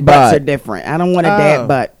bod. Dad Dad butts bod. are different. I don't want a Oh. dad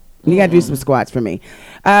butt. You got to do some squats for me.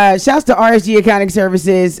 Shouts to RSG Accounting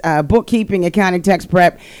Services, bookkeeping, accounting, tax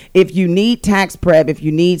prep. If you need tax prep, if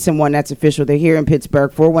you need someone that's official, they're here in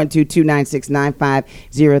Pittsburgh,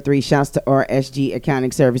 412-296-9503. Shouts to RSG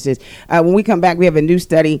Accounting Services. When we come back, we have a new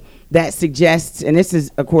study that suggests, and this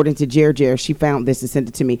is according to Jer, she found this and sent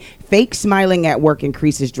it to me, fake smiling at work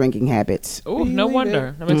increases drinking habits. Oh, no Believe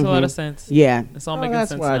wonder. That makes a lot of sense. Yeah. It's all Oh, making that's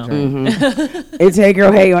sense why I now. drink. It's Hey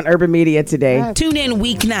Girl Hey on Urban Media today. Tune in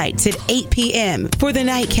weeknights at 8 p.m. for the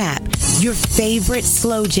Nightcap, your favorite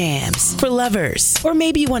slow jams for lovers. Or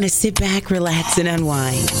maybe you want to sit back, relax, and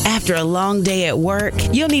unwind. After a long day at work,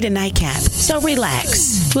 you'll need a nightcap. So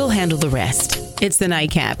relax. We'll handle the rest. It's the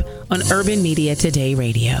Nightcap on Urban Media Today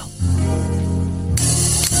Radio.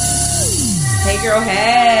 Hey, girl,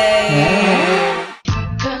 hey.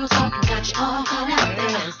 Girls talking got you all out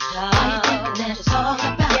there. Why you think that it's all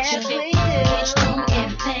about you? Bitch, do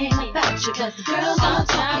everything about you. But the girls are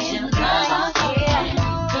talking, the girls are talking.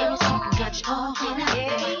 Girls talking got you all out there.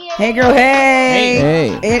 Hey Girl Hey.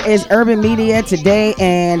 Hey. It is Urban Media today,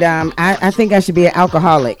 and I think I should be an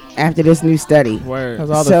alcoholic after this new study. Word.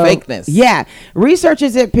 Because all the fakeness. Yeah.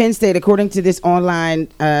 Researchers at Penn State, according to this online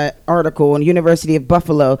article on University of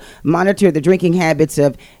Buffalo, monitor the drinking habits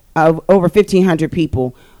of over 1,500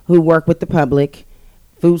 people who work with the public,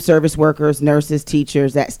 food service workers, nurses,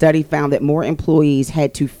 teachers. That study found that more employees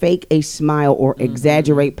had to fake a smile or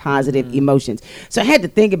exaggerate positive emotions. So I had to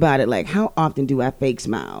think about it, like, how often do I fake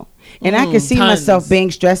smile? And I can see tons. myself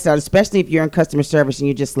being stressed out, especially if you're in customer service and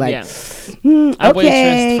you're just like, Yeah. I okay,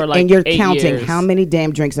 waitressed for, like, and you're 8 counting years. how many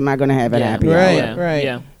damn drinks am I going to have at Yeah. happy Right. hour? Yeah. right.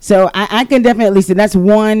 Yeah. So I can definitely say that's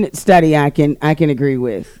one study I can agree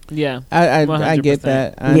with. Yeah. I 100%. get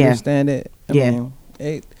that. I Yeah. understand it. I Yeah. mean,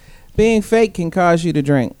 being fake can cause you to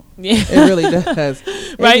drink. Yeah. It really does.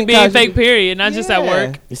 It Right, can being cause fake, you- period, not just at Yeah.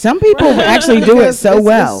 work. Some people actually do it Because so it's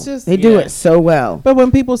well. just- They do yeah. it so well. But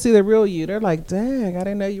when people see the real you, they're like, "Dang, I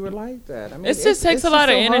didn't know you were like that." I mean, It just takes it's a lot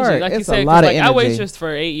of so energy, hard. like you It's said. a 'Cause, lot of like, I energy. waitressed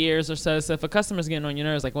for 8 years or so. So if a customer's getting on your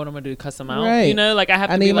nerves, like, what am I gonna do? Cuss them out? Right. You know, like I have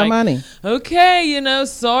to I be need my like, money. okay,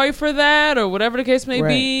 sorry for that, or whatever the case may Right.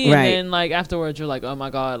 be. Right. And then like afterwards, you're like, oh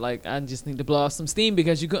my god, like I just need to blow off some steam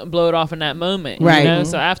because you couldn't blow it off in that moment. Right. You know?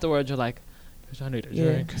 Mm-hmm. So afterwards, you're like, I need a Yeah.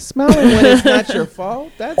 drink. Smiling when it's not your fault.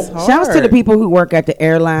 That's hard. Shouts to the people who work at the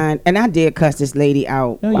airline, and I did cuss this lady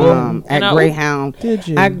out Oh, yeah? at And I- Greyhound. Did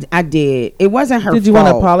you? I did. It wasn't her Did you fault.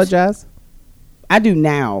 want to apologize? I do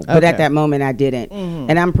now, but at Okay. that moment I didn't.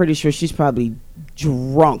 And I'm pretty sure she's probably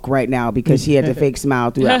drunk right now because she had to fake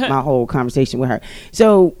smile throughout my whole conversation with her.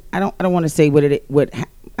 So I don't want to say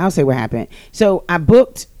I'll say what happened. So I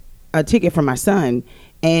booked a ticket for my son,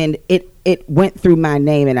 and it went through my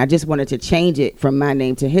name, and I just wanted to change it from my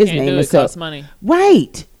name to his Can't name. do And it. so Costs money.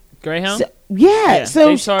 right. Greyhound. So, yeah. So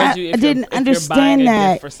they charge I you if didn't you're, if you're buying understand a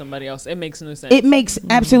that. gift for somebody else. It makes no sense. It makes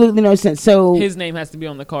absolutely no sense. So His name has to be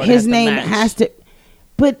on the card. It his has to name match. has to,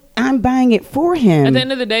 but I'm buying it for him. At the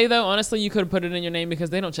end of the day, though, honestly, you could have put it in your name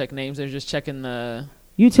because they don't check names. They're just checking the.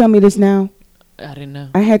 You tell me this now. I didn't know.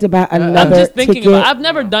 I had to buy another I'm just thinking ticket. about. I've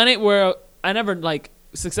never done it where I never like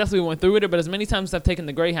successfully went through with it, but as many times as I've taken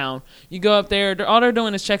the Greyhound, you go up there, all they're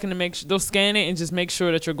doing is checking to make sure they'll scan it and just make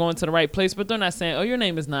sure that you're going to the right place, but they're not saying, oh, your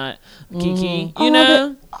name is not Kiki. You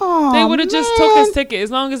know, they would have just took his ticket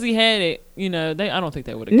as long as he had it. You know, I don't think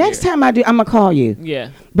they would have. Next time I do, I'm gonna call you. Yeah,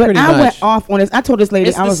 but Pretty I much. went off on this. I told this lady,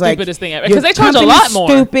 it's I was the like, stupidest thing ever your because they charge a company's lot more.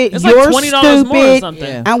 Stupid. It's You're like $20 more or stupid. something.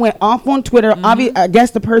 Yeah. I went off on Twitter. I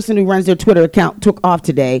guess the person who runs their Twitter account took off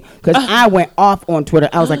today because I went off on Twitter.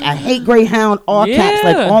 I was like, I hate Greyhound, all caps,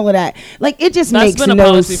 like all of that. Like it just That's makes been a no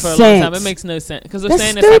policy for a long time. It sense. makes no sense because they're That's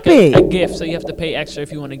saying it's like a stupid. gift, so you have to pay extra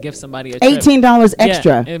if you want to give somebody a trip. $18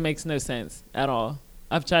 extra. Yeah, it makes no sense at all.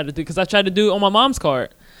 I've tried to do because I tried to do it on my mom's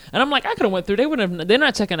card, and I'm like, I could have went through. They would have. They're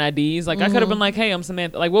not checking IDs. Like I could have been like, hey, I'm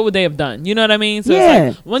Samantha. Like what would they have done? You know what I mean? So Yeah.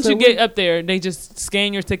 it's like once you get up there, they just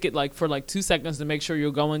scan your ticket like for like 2 seconds to make sure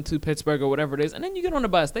you're going to Pittsburgh or whatever it is, and then you get on the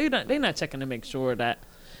bus. They're not checking to make sure that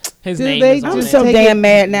his Do name they is on I'm it. just so take damn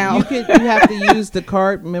mad now. You have to use the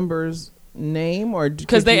card member's name or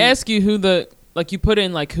Because they ask you who the like you put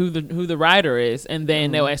in like who the rider is, and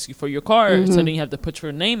then they'll ask you for your card. So then you have to put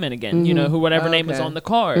your name in again. You know, whatever name is Okay. on the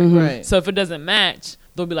card. Right. So if it doesn't match,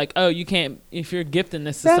 they'll be like, oh, you can't if you're gifting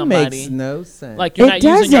this to that somebody. makes no sense. Like you're It not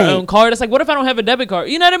using your doesn't. own card. It's like, what if I don't have a debit card?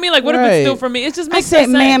 You know what I mean? Like, what if Right. it's still for me? It just I makes said,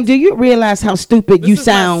 no ma'am, sense. do you realize how stupid This you is my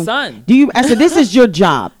sound? son. Do you? I said, this is your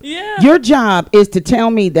job. Yeah. Your job is to tell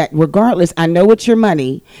me that regardless, I know it's your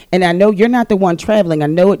money, and I know you're not the one traveling. I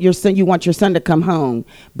know it. Your son, you want your son to come home,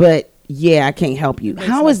 but yeah, I can't help you. Makes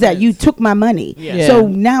How no is that? sense. You took my money, Yeah. so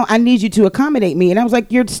now I need you to accommodate me. And I was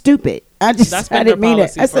like, you're stupid. I That's been I didn't their mean it.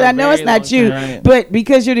 policy I for said, a I know it's very not you, long time. but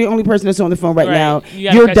because you're the only person that's on the phone right Right. now, You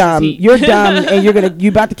gotta you're catch this dumb. heat. You're dumb, and you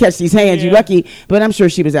about to catch these hands. You Yeah. lucky, but I'm sure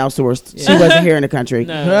she was outsourced. She wasn't here in the country.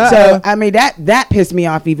 No. So I mean that pissed me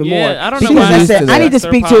off even Yeah, more. I don't know because why I used said to I that. need to That's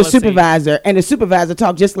their speak to a policy. supervisor, and the supervisor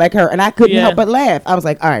talked just like her, and I couldn't Yeah. help but laugh. I was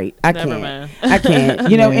like, all right, I Never can't, mind. I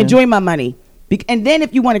can't. You know, Yeah. enjoy my money. And then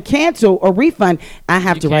if you want to cancel or refund, I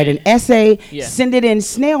have You to write an can't. essay, Yeah. send it in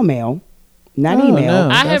snail mail, not Oh, email. no.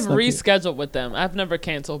 I That's have lucky. rescheduled with them. I've never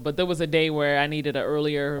canceled, but there was a day where I needed an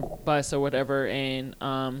earlier bus or whatever, and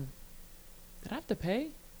did I have to pay?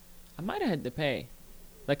 I might have had to pay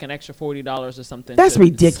like an extra $40 or something. That's to-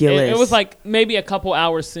 ridiculous. It was like maybe a couple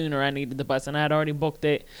hours sooner. I needed the bus, and I had already booked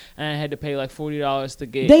it, and I had to pay like $40 to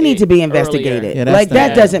get. They need it to be earlier. investigated. Yeah, that's Like that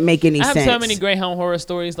not- doesn't make any I have sense. so many Greyhound horror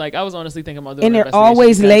stories. Like I was honestly thinking about doing. And an they're investigation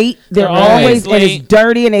always because late. They're always and it's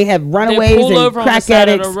dirty, and they have They runaways pull and over on the crack side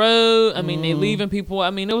addicts. of the road. I mean, they leaving people.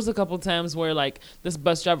 I mean, there was a couple times where like this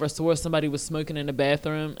bus driver swore somebody was smoking in the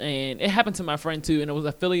bathroom, and it happened to my friend too. And it was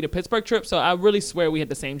a Philly to Pittsburgh trip, so I really swear we had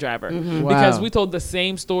the same driver because Wow. we told the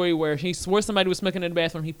same story where he swore somebody was smoking in the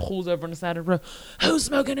bathroom. He pulls over on the side of the road. Who's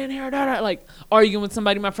smoking in here? Da, da, like arguing with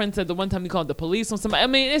somebody. My friend said the one time he called the police on somebody. I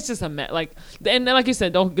mean, it's just a mess. Like, and then, like you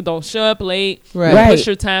said, don't show up late. Right. Don't Right. push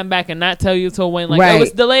your time back and not tell you till when. Like, Right. oh,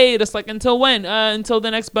 it's delayed. It's like until when? Until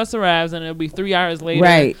the next bus arrives, and it'll be 3 hours later.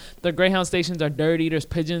 Right. The Greyhound stations are dirty. There's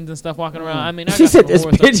pigeons and stuff walking around. I mean, I She got said some there's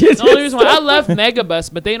horror stuff. pigeons The only and reason why I left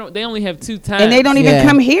Megabus, but they only have 2 times. And they don't even Yeah.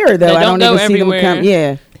 come here though. They I don't don't go even see them everywhere. come.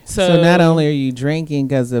 Yeah. So not only are you drinking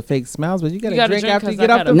because of fake smiles, but you got to gotta drink drink after you 'cause get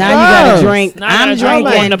I off the gotta- Now bus. you gotta drink. Now I gotta I'm drink on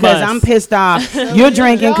drinking the because bus. I'm pissed off. You're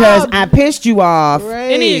drinking because I pissed you off.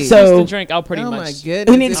 any excuse So- to drink, I'll pretty Oh much. my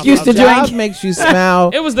goodness! Any If excuse your to job drink. makes you smile.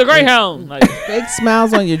 It was the Greyhound. Like, Fake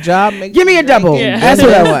smiles on your job. Makes Give me you a double. drink. Yeah. That's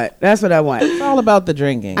what I want. That's what I want. It's all about the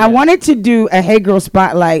drinking. I wanted to do a Hey Girl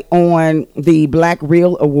spotlight on the Black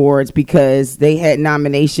Reel Awards because they had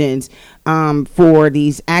nominations for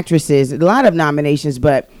these actresses. A lot of nominations,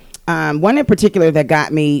 but one in particular that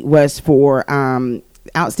got me was for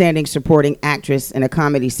Outstanding Supporting Actress in a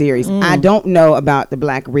Comedy Series. I don't know about the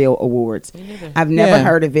Black Reel Awards. I've never Yeah.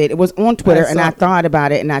 heard of it. It was on Twitter, and I saw- thought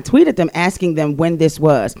about it, and I tweeted them asking them when this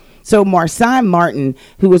was. So Marsai Martin,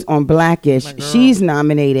 who was on Blackish, she's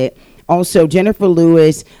nominated. Also, Jennifer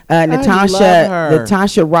Lewis, love Natasha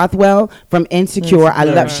her. Rothwell from Insecure. I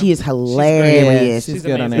Insecure. love. She is hilarious. She's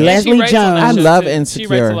good on amazing. there. And she Leslie writes on Jones. that I show, love too. She Insecure.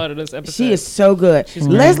 writes a lot of those episodes. She is so good.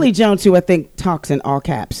 Leslie Jones, who I think talks in all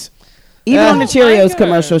caps. Even on the I Cheerios like her.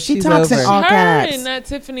 commercial, she She's talks in over. all Her caps. and that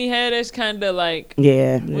Tiffany Haddish kind of like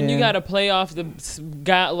Yeah. when you got to play off the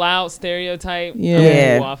got loud stereotype. Yeah. I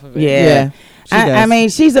Yeah. go off of it. Yeah. She I does. mean,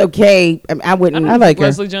 she's okay. I wouldn't. I like her.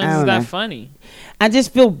 Leslie Jones I is don't that know. funny. I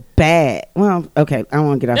just feel bad. Well, okay. I don't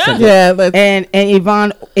want to get off subject. Yeah, let's, And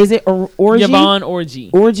Yvonne, is it Orgy? Yvonne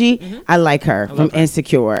Orgy. Orgy. I like her from love her.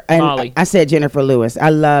 Insecure. And Molly. I said Jennifer Lewis.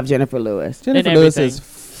 I love Jennifer Lewis. Jennifer and Lewis everything. is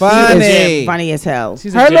funny. Funny as hell.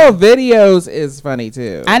 She's a Her gem. little videos is funny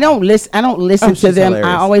too. I don't listen Oh, to she's them. hilarious.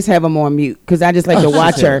 I always have them on mute because I just like to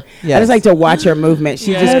watch her. Yes. I just like to watch her movement.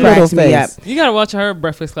 She Yeah. just Her cracks little me up. face. You gotta watch her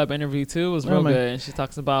Breakfast Club interview too. It was real my- good. And she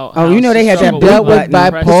talks about. Oh, how you know she they had that struggled Dealt with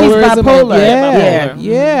depression. bipolar. She's bipolar. Yeah. bipolar.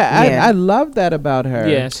 Yeah. Yeah. I love that about her.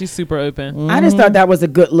 Yeah, she's super open. I just thought that was a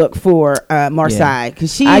good look for Marseille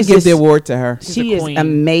because she I is give just, the award to her. She's she a is queen.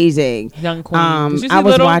 amazing. Young queen. Did you see I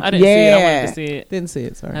was Little? watching. I didn't see it. I Yeah, wanted to see it. Didn't see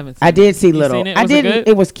it. Sorry. I haven't seen I did see You Little. seen it? I Was it didn't. good?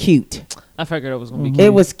 It was cute. I figured it was gonna be.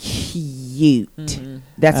 It was cute.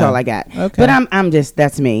 That's Oh, all I got. okay. But I'm just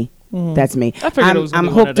that's me. That's me. I figured I'm, it was gonna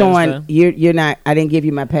I'm be one of hooked those, on though. you're not. I didn't give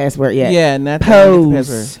you my password yet. Yeah, not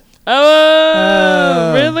Pose.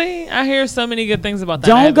 Oh, really? I hear so many good things about that. I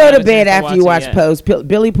Don't haven't go had to a bed chance to after you watch it yet. Pose.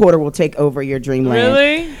 Billy Porter will take over your dreamland.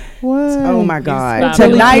 Really? What? Oh my God! fabulous.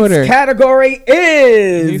 Tonight's Porter. category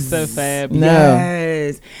is. He's so fab. No.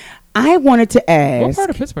 Yes. I wanted to What ask. part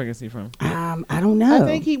of Pittsburgh is he from? I don't know. I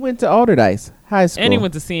think he went to Alderdice High School. And he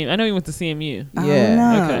went to CM. I know he went to CMU. I Yeah. don't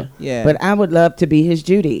know. Okay. Yeah. But I would love to be his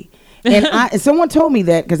Judy. And someone told me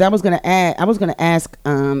that because I was gonna ask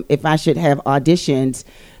if I should have auditions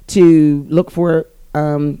to look for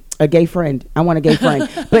a gay friend. I want a gay friend,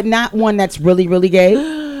 but not one that's really really gay,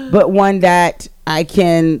 but one that I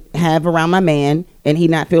can have around my man and he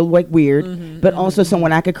not feel like weird, but also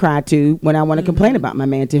someone I could cry to when I want to complain about my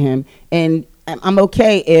man to him. And I'm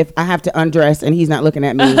okay if I have to undress and he's not looking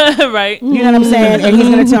at me. Right. You know what I'm saying? And he's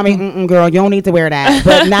gonna tell me, "Girl, you don't need to wear that,"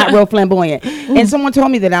 but not real flamboyant. And someone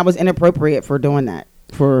told me that I was inappropriate for doing that.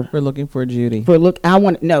 For We're looking for Judy. look, I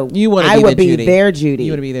want no. You want to I be would the be Judy. their Judy.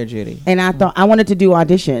 You want to be their Judy. And I thought I wanted to do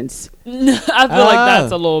auditions. I feel like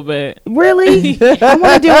that's a little bit. Really? I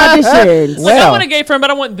want to do auditions. Like, I Well. want a gay friend, but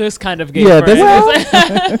I want this kind of gay Yeah, friend.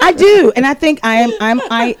 I do, and I think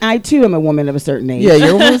I too am a woman of a certain age. Yeah, you're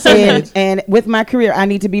a woman of a certain age. and with my career, I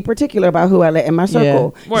need to be particular about who I let in my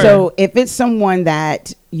circle. Word. So if it's someone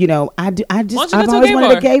that I've don't you go to always a gay wanted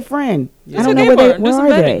bar? a gay friend. I There's don't a know gay where bar. they There's where some are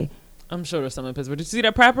vetting. they. I'm sure there's some in Pittsburgh. Did you see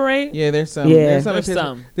that Pride Parade? Yeah, there's some. Yeah. There's some. There's in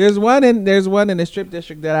Pittsburgh. some. There's one in the strip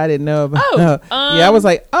district that I didn't know about. Oh, yeah, I was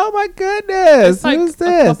like, oh my goodness, It's like who's a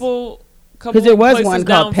this? couple Because there was places one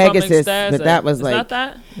down called from Pegasus, Extasa. but that was Is like not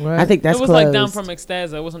that? What? I think that's it was closed. like down from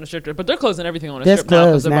Extasa. It wasn't a strip, but they're closing everything on a That's strip now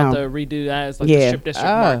because closed they're about now. to redo that as like Yeah. the strip district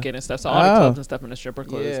Oh. market and stuff. So all the Oh. clubs and stuff in the strip are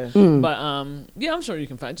closed. Yeah. But yeah, I'm sure you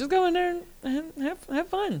can find. Just go in there and have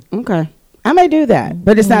fun. Okay. I may do that,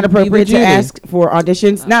 but it's not appropriate to Judy. ask for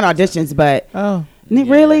auditions. Not auditions, but Oh,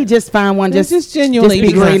 really just find one. just genuinely be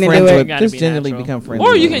become green and friends do it. with. Gotta Just be genuinely natural. become friends.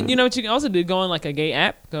 Or with you them. can, you know what you can also do? Go on like a gay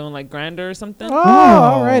app, go on like Grindr or something, Oh,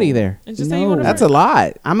 already there. and just say you want to. That's a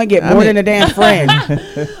lot. I'm gonna get I more mean- than a damn friend.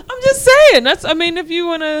 I'm just saying. That's. I mean, if you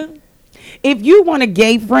wanna. If you want a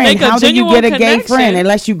gay friend, Make a how do you genuine get a gay connection. friend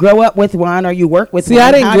unless you grow up with one or you work with See, one?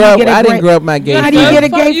 I didn't How do grow you up. get a I didn't friend? grow up my gay. How do you friend. get a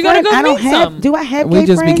gay You gotta friend? go I don't meet have. some. Do I have We gay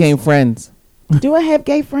just friends? became friends. Do I have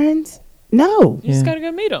gay friends? No. You just Yeah. gotta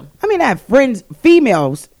go meet them. I mean, I have friends,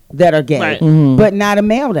 females that are gay, Right. but not a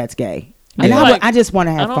male that's gay. And Yeah. I just want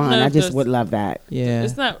to I have don't fun. know I if just there's- would love that. Yeah.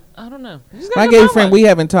 It's not. I don't know. You just My gotta gay go friend, find we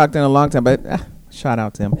haven't talked in a long time, but shout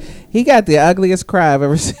out to him. He got the ugliest cry I've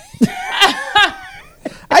ever seen.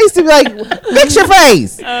 I used to be like, fix your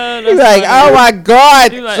face. one. He's like, oh my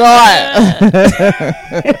God, You like, Sean.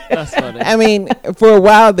 That's funny. I mean, for a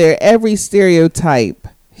while there, every stereotype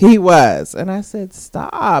he was. And I said,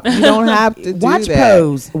 stop. You don't have to do Watch that.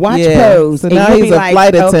 Pose. Watch Yeah. Pose. So and now you'll he's be a like,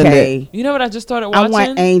 flight attendant. okay, You know what I just started I watching?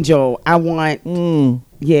 want Angel. I want,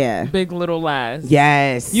 yeah. Big Little Lies.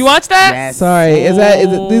 Yes. You watch that? Yes. Sorry, is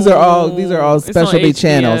it, these are all It's on specialty HBO.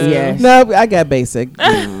 channels. Yes. No, I got basic.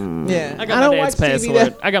 yeah, I got my dance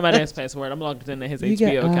password. I got my dance password. I'm logged into his You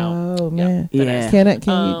HBO got- account. Oh man, Yeah. Can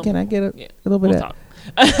I get a yeah. little bit We'll of talk.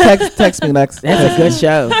 text me, Lex? That's a good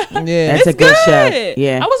show. Yeah, That's a good show. Good.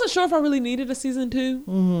 Yeah. I wasn't sure if I really needed a season 2.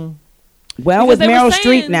 Mm-hmm. Well, Because with they were Meryl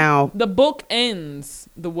saying Streep now. the book ends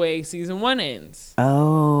the way season 1 ends.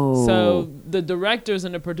 Oh. So the directors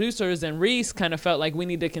and the producers and Reese kind of felt like we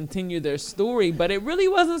need to continue their story, but it really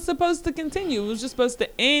wasn't supposed to continue. It was just supposed to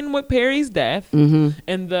end with Perry's death and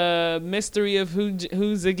the mystery of who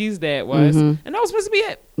Ziggy's dad was, and that was supposed to be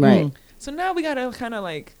it. Right. So now we gotta kind of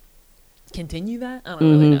like continue that. I don't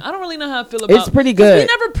really know. I don't really know how I feel about. It's pretty 'cause good. We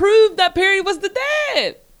never proved that Perry was the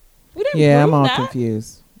dad. We didn't. Yeah, prove I'm all that.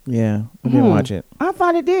 confused. Yeah, I didn't watch it. I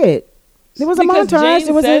thought it did. There was a Because montage. Jane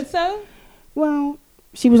There was said a, so. well,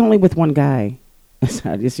 she was only with one guy.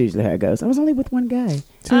 That's usually how it goes. I was only with one guy.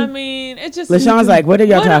 I mean, it just. LaShawn's like, what are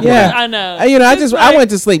y'all talking Yeah. about? I know. I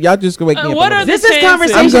went to sleep. Y'all just go wake me up. what are This the is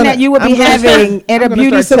chances? conversation that you would be having at a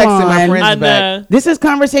beauty salon. I know. This is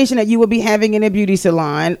conversation that you would be having in a beauty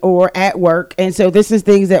salon or at work. And so this is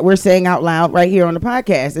things that we're saying out loud right here on the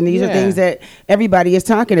podcast. And these are things that everybody is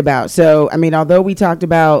talking about. So, I mean, although we talked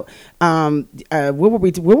about, what were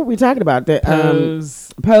we talking about? The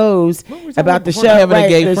Pose about the show, having a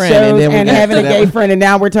gay the friend, shows and then we and got having to a that gay one. friend. And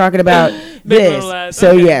now we're talking about this.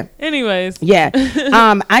 So, Okay. yeah. Anyways. Yeah.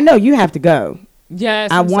 I know you have to go.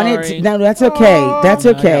 Yes. I I'm wanted sorry. to. No, that's okay. That's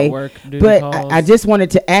I got okay. work, duty But calls. I just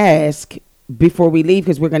wanted to ask before we leave,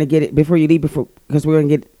 because we're going to get it before you leave, because we're going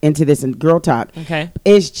to get into this in girl talk. Okay.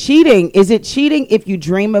 Is it cheating if you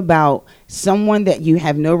dream about someone that you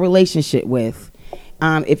have no relationship with?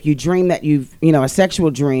 If you dream that a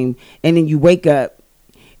sexual dream, and then you wake up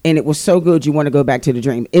and it was so good you want to go back to the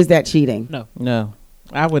dream. Is that cheating? No.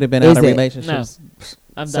 I would have been Is out of it? relationships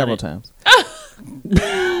I've done several it. times.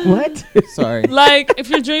 What? Sorry. Like if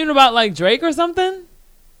you're dreaming about like Drake or something?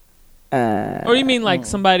 Or you mean like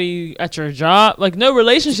somebody at your job? Like no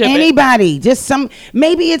relationship. Anybody, just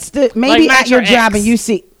maybe it's Like at not your your job ex. and you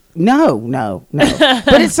see. No.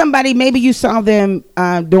 But it's somebody, maybe you saw them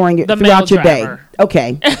The throughout male your day. driver.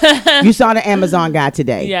 Okay. You saw the Amazon guy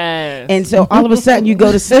today. Yes. And so all of a sudden you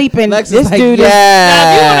go to sleep and Lex this is like, dude Now,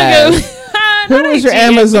 yes. if you want to go. Who was your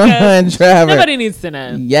Amazon driver? Nobody needs to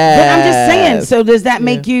know. Yes. But I'm just saying, so does that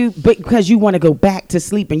make you, because you want to go back to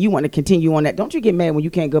sleep and you want to continue on that? Don't you get mad when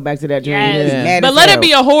you can't go back to that dream? You Yes. get mad But as let hell. it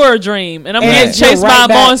be a horror dream, and I'm And getting chased you're by right a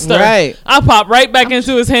back- monster. Right. I pop right back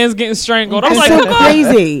into his hands, getting strangled. I'm That's like, so come on.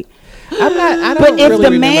 crazy. I don't But if really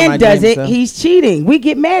the remember man my does dreams, it, though. he's cheating. We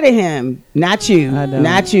get mad at him. Not you. I don't.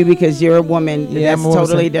 Not you, because you're a woman. Yeah, That's I'm a woman.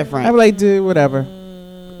 totally different. I'm like, dude, whatever.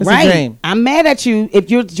 It's right. a dream. I'm mad at you if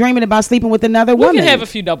you're dreaming about sleeping with another We woman. can have a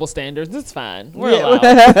few double standards. It's fine. We're Yeah.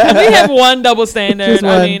 allowed. We have one double standard. Just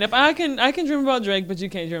I one. mean, if I can dream about Drake, but you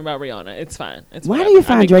can't dream about Rihanna. It's fine. It's Why do whatever. you I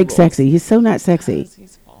find make the Drake rules. sexy? He's so not sexy.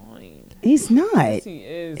 He's fine. He's not. Yes, he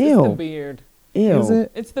is. Ew. It's the beard. Ew. Is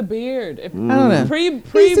it? It's the beard. I don't know. Pre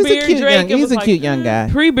He's just a beard cute Drake. young- it he's was a like, cute young guy.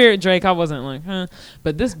 Pre beard Drake, I wasn't like,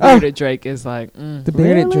 but this bearded Drake is like, The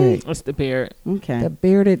bearded Really? Drake. What's the beard? Okay. The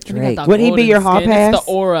bearded He got Drake. the Would he be your golden hall skin. pass? It's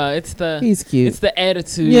the aura. It's the. He's cute. It's the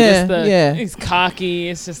attitude. Yeah, It's the, yeah. He's cocky.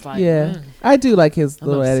 It's just like. Yeah. I do like his I'm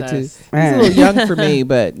little obsessed. attitude. He's Right. a little young for me,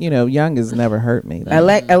 but, young has never hurt me.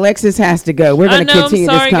 though. Alexis has to go. We're I going to know, I'm continue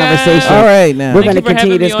this sorry, guys. conversation. All right, now. We're Thank going to you for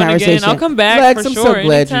continue having me this on again. conversation. I'll come back Lex, for I'm sure. so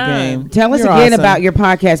glad you anytime. came. Tell us You're again awesome. about your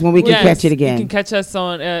podcast when we can Yes, catch it again. You can catch us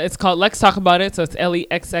on. It's called Lex Talk About It. So it's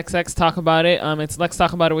LEXXX Talk About It. It's Lex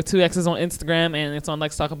Talk About It with 2 X's on Instagram, and it's on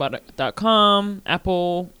LexTalkAbout.com,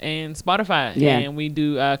 Apple, and Spotify. Yeah. And we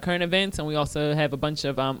do current events, and we also have a bunch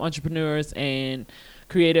of entrepreneurs and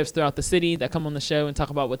creatives throughout the city that come on the show and talk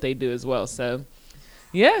about what they do as well. So.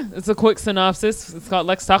 Yeah, it's a quick synopsis. It's called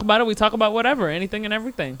Let's Talk About It. We talk about whatever, anything and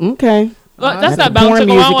everything. Okay. Look, that's Got not the bound porn to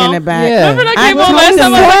go music on. in the back. Yeah. Remember that I came on told last him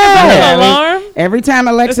time? I that. was alarm. Every time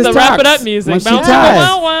Alexis It's the talks. wrap it up music. when she Bounce talks.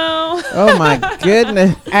 wow wow. Oh, my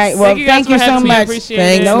goodness. All right, well, Thank thank you guys you for so having me. I much. appreciate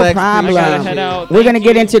Thanks, it. No Lex. I gotta problem. head out. We're going to Thank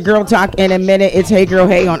get you. into Girl Talk in a minute. It's Hey Girl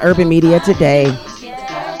Hey on Urban Media Today.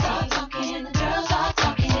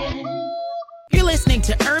 You're listening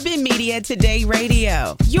to Urban Media Today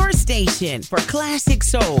Radio, your station for classic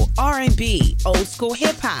soul, R&B, old school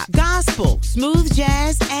hip hop, gospel, smooth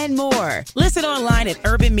jazz, and more. Listen online at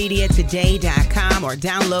urbanmediatoday.com or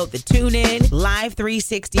download the TuneIn, Live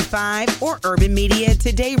 365, or Urban Media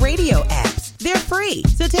Today Radio apps. They're free,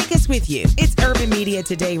 so take us with you. It's Urban Media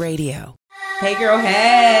Today Radio. Hey, girl,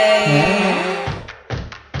 hey.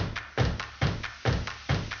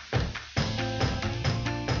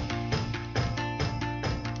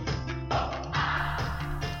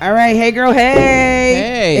 All right, hey girl, hey.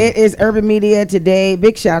 Hey. It is Urban Media Today.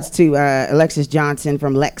 Big shouts to Alexis Johnson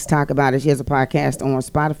from Lex Talk About It. She has a podcast on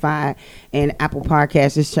Spotify and Apple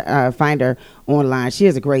Podcasts. Just find her online. She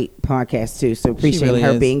has a great podcast too, so appreciate really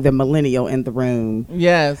her is. being the millennial in the room.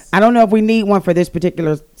 Yes. I don't know if we need one for this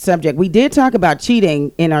particular subject. We did talk about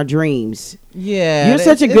cheating in our dreams. Yeah. You're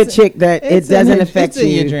such a good chick that it it's in doesn't your- affect it's in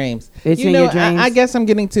you. your dreams. It's you in know, your dreams. I guess I'm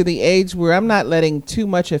getting to the age where I'm not letting too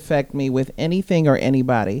much affect me with anything or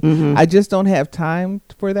anybody. Mm-hmm. I just don't have time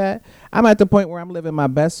for that. I'm at the point where I'm living my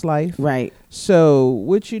best life. Right. So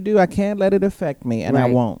what you do, I can't let it affect me, and I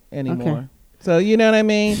Right. won't anymore. Okay. So you know what I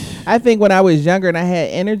mean? I think when I was younger and I had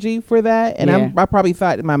energy for that, and Yeah. I probably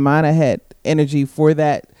thought in my mind I had energy for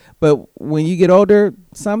that. But when you get older,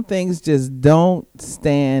 some things just don't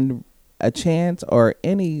stand a chance or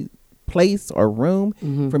any place or room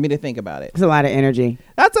for me to think about it. It's a lot of energy.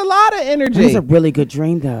 That's a lot of energy. It's a really good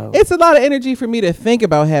dream, though. It's a lot of energy for me to think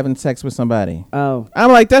about having sex with somebody. Oh.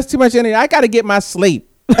 I'm like, that's too much energy. I got to get my sleep.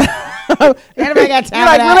 Anybody got time You're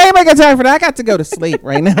for that? Anybody got time for that? I got to go to sleep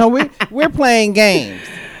right now. We're playing games.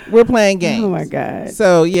 We're playing games. Oh, my God.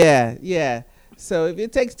 So, yeah. So if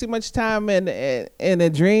it takes too much time in a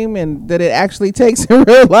dream and that it actually takes in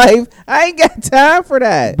real life, I ain't got time for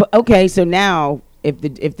that. But okay, so now if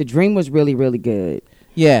the dream was really, really good,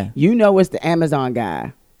 Yeah. you know it's the Amazon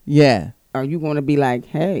guy. Yeah. Are you going to be like,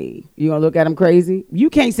 hey, you going to look at him crazy? You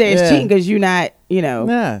can't say it's Yeah. cheating because you're not,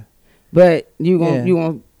 Nah. but you going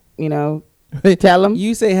to, tell him.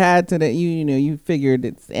 You say hi to the you figured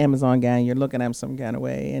it's the Amazon guy and you're looking at him some kind of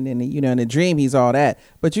way, and then in the dream he's all that,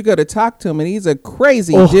 but you go to talk to him and he's a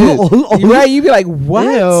crazy dude. Right? You be like, what?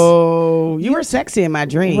 Ew, you were sexy in my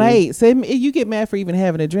dream. Right. So you get mad for even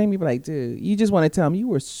having a dream. You be like, dude, you just want to tell him you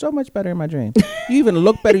were so much better in my dream. You even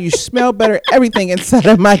look better. You smell better. Everything inside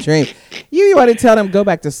of my dream. You want to tell him go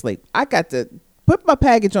back to sleep. I got to put my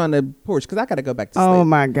package on the porch because I got to go back to sleep. Oh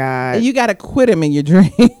my God. And you got to quit him in your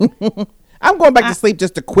dream. I'm going back to sleep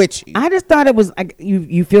just to quit you. I just thought it was like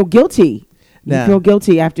you feel guilty. Nah. You feel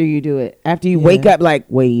guilty after you do it. After you wake up, like,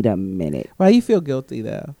 wait a minute. Why you feel guilty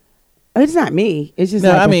though? It's not me. It's just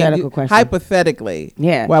a hypothetical question. Hypothetically,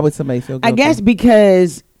 Yeah. Why would somebody feel guilty? I guess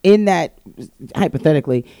because in that,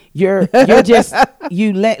 hypothetically, you're just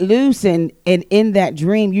you let loose, and in that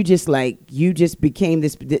dream you just became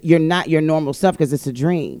this. You're not your normal self because it's a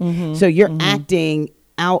dream. So you're acting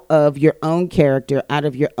out of your own character, out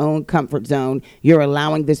of your own comfort zone. You're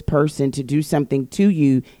allowing this person to do something to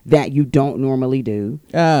you that you don't normally do.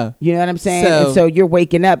 Oh, You know what I'm saying? And so you're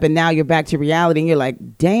waking up and now you're back to reality and you're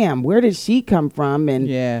like, damn, where did she come from?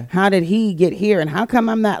 And how did he get here? And how come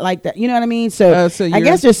I'm not like that? You know what I mean? So, I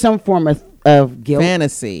guess there's some form of guilt.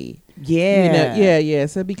 Fantasy. Yeah. Yeah.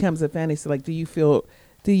 So it becomes a fantasy. Like, do you feel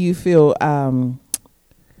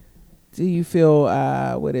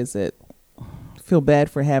what is it? Feel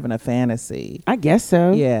bad for having a fantasy? I guess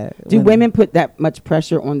so. Yeah. Do women put that much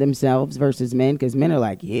pressure on themselves versus men? Because men are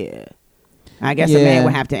like, yeah. I guess a man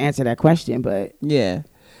would have to answer that question, but yeah.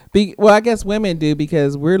 Well, I guess women do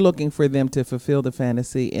because we're looking for them to fulfill the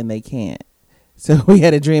fantasy and they can't. So we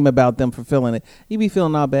had a dream about them fulfilling it. You be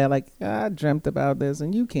feeling all bad, like, I dreamt about this,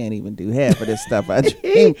 and you can't even do half of this stuff I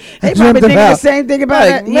dreamed. They probably think the same thing about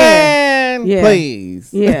like, it. Man, Yeah.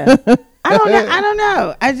 please. Yeah. I don't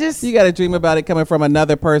know. You got to dream about it coming from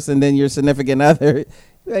another person than your significant other.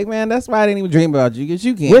 Like, man, that's why I didn't even dream about you because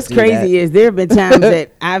you can't. What's do crazy that. is there have been times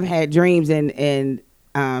that I've had dreams and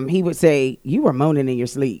he would say, you were moaning in your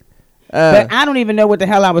sleep. But I don't even know what the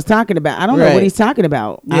hell I was talking about. I don't know what he's talking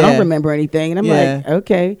about. I don't remember anything. And I'm like,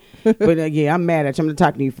 okay. But I'm mad at you. I'm going to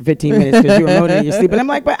talk to you for 15 minutes because you were moaning in your sleep. And I'm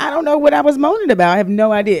like, but I don't know what I was moaning about. I have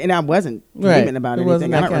no idea. And I wasn't dreaming about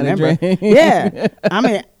anything. I don't remember. Yeah. I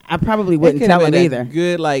mean, I probably wouldn't tell him either.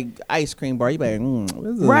 Good, like, ice cream bar. You be like,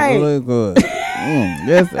 this is Right. really good.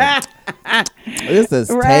 This is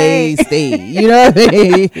tasty. You know what I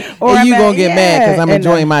mean? Or and you I'm going to get mad because I'm and,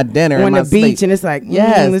 enjoying my dinner on in my the beach sleep. and it's like,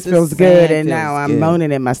 Yes, this this feels good. And feels now I'm good.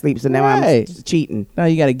 moaning in my sleep. So now I'm cheating. Now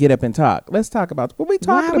you got to get up and talk. Let's talk about what we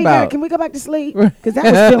talking about. Can we go back to sleep? Because that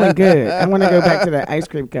was feeling good. I want to go back to the ice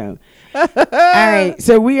cream cone. All right.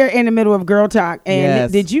 So we are in the middle of girl talk.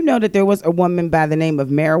 And did you know that there was a woman by the name of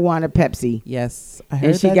Marijuana Pepsi? Yes. I heard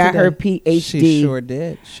and she that got today. her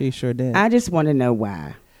PhD. She sure did. I just want to know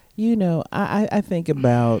why. You know, I think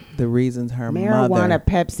about the reasons her Marijuana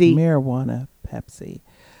Pepsi. Marijuana Pepsi.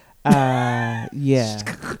 Yeah.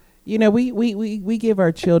 You know, we give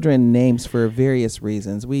our children names for various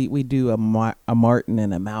reasons. We do a Martin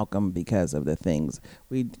and a Malcolm because of the things.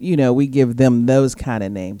 We give them those kind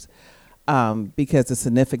of names because the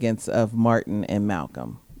significance of Martin and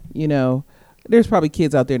Malcolm. You know, there's probably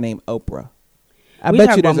kids out there named Oprah. I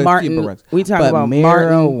bet you there's a few Baracks. We talk about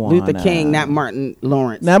Martin Luther King, not Martin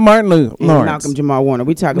Lawrence. Not Martin Lawrence. Malcolm Jamal Warner.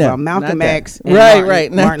 We talk about Malcolm X. And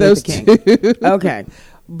Right. Not Martin those Luther King. two. Okay.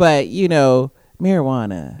 But, you know,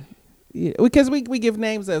 marijuana. Because we give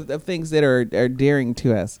names of things that are dearing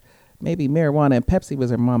to us. Maybe marijuana and Pepsi was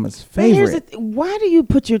her mama's favorite. Why do you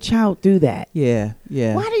put your child through that? Yeah.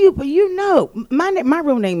 Why do you, my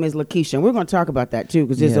real name is Lakeisha. And we're going to talk about that too,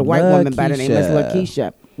 because there's a white woman by the name of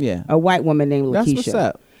Lakeisha. Yeah. A white woman named Lakeisha. That's what's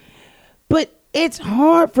up. But it's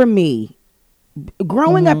hard for me.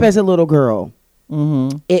 Growing up as a little girl,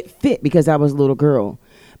 it fit because I was a little girl.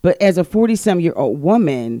 But as a 40-some-year-old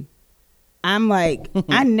woman, I'm like,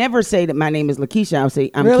 I never say that my name is Lakeisha. I'll say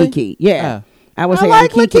I'm Really? Kiki. Yeah. I would I say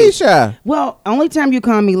like I'm Kiki. Lakeisha. Well, only time you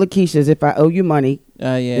call me Lakeisha is if I owe you money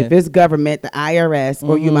Yeah. If it's government, the IRS,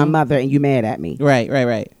 or you my mother and you mad at me.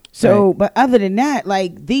 Right. So, but other than that,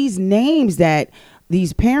 like these names that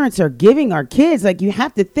these parents are giving our kids, like you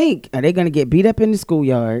have to think, are they going to get beat up in the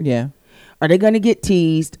schoolyard? Yeah. Are they going to get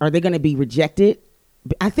teased? Are they going to be rejected?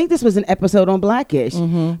 I think this was an episode on Blackish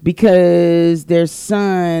because their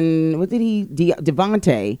son, what did he,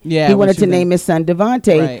 Devontae? Yeah. He wanted to name his son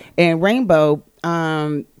Devontae. Right. And Rainbow,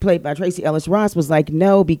 played by Tracy Ellis Ross, was like,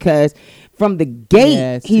 no, because from the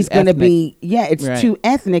gate, he's going to be, it's too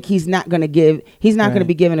ethnic. He's not going to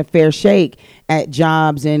be given a fair shake at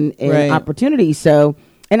jobs and opportunities. So,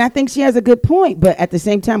 and I think she has a good point, but at the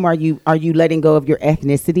same time, are you letting go of your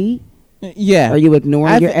ethnicity? Yeah. Are you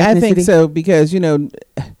ignoring your ethnicity? I think so, because, I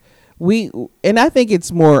think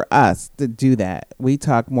it's more us to do that. We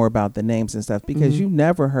talk more about the names and stuff because you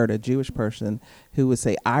never heard a Jewish person who would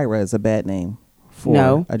say Ira is a bad name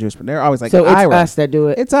for a Jewish person. They're always like, so Ira. It's us that do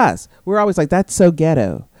it. It's us. We're always like, that's so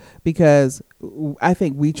ghetto, because I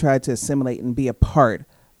think we try to assimilate and be a part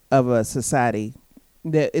of a society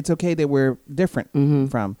that it's okay that we're different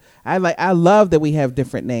from. I love that we have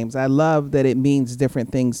different names. I love that it means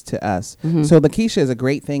different things to us. So Lakeisha is a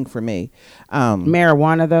great thing for me.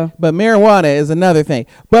 Marijuana though. But marijuana is another thing.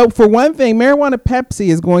 But for one thing, Marijuana Pepsi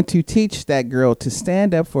is going to teach that girl to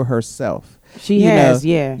stand up for herself. She has.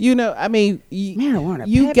 I mean, Marijuana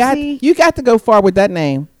Pepsi. You got to go far with that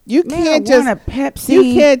name. You can't Pepsi.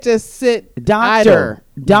 You can't just sit Doctor.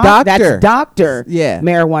 Doctor. That's Doctor. Yeah.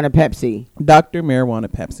 Marijuana Pepsi. Dr. Marijuana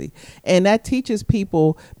Pepsi. And that teaches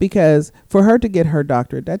people, because for her to get her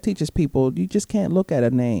doctorate, that teaches people you just can't look at a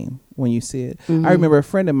name when you see it. I remember a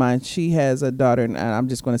friend of mine, she has a daughter, and I'm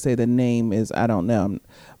just going to say the name is, I don't know,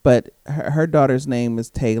 but her daughter's name is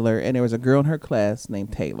Taylor, and there was a girl in her class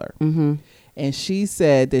named Taylor. And she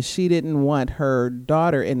said that she didn't want her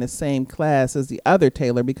daughter in the same class as the other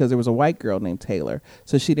Taylor because there was a white girl named Taylor.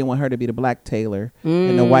 So she didn't want her to be the black Taylor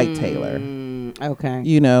and the white Taylor. Okay.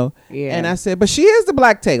 Yeah. And I said, but she is the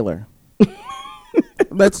black Taylor.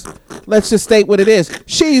 let's just state what it is.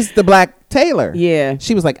 She's the black Taylor. Yeah.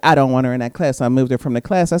 She was like, I don't want her in that class. So I moved her from the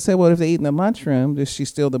class. I said, well, if they eat in the lunchroom, is she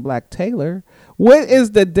still the black Taylor? What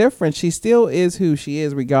is the difference? She still is who she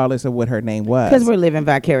is, regardless of what her name was. Because we're living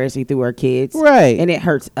vicariously through our kids, right? And it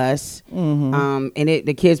hurts us. And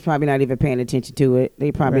the kids probably not even paying attention to it.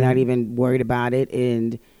 They probably not even worried about it,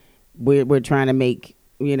 and we're trying to make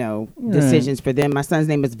decisions for them. My son's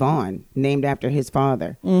name is Vaughn, named after his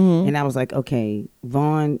father. And I was like, okay,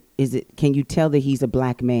 Vaughn, can you tell that he's a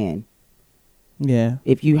black man? Yeah.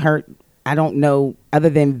 If you heard, I don't know, other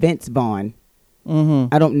than Vince Vaughn.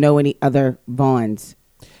 I don't know any other Vaughns.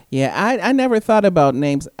 Yeah, I never thought about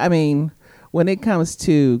names. I mean, when it comes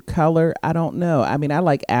to color, I don't know. I mean, I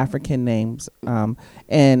like African names,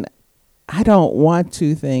 and I don't want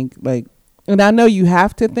to think like, and I know you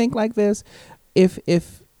have to think like this. If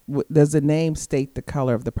does the name state the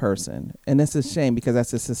color of the person? And that's a shame, because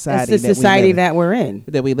that's a society. That's the society that we're in.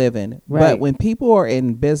 That we live in. Right. But when people are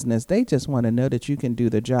in business, they just want to know that you can do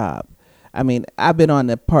the job. I mean, I've been on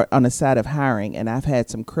the side of hiring, and I've had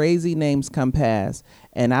some crazy names come past,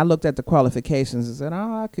 and I looked at the qualifications and said,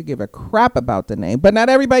 oh, I could give a crap about the name. But not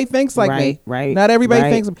everybody thinks like me. Right. Not everybody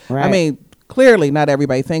thinks. Right. I mean, clearly not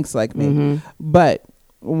everybody thinks like me. But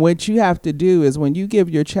what you have to do is, when you give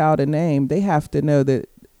your child a name, they have to know that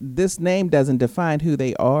this name doesn't define who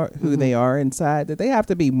they are, they are inside, that they have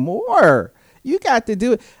to be more. You got to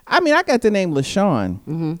do it. I mean, I got the name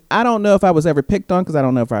LaShawn. I don't know if I was ever picked on, because I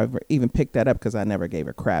don't know if I ever even picked that up, because I never gave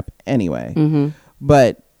a crap anyway.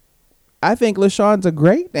 But I think LaShawn's a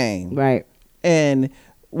great name. Right. And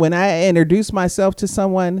when I introduce myself to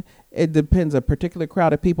someone, it depends a particular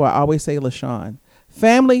crowd of people. I always say LaShawn.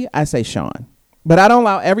 Family, I say Sean. But I don't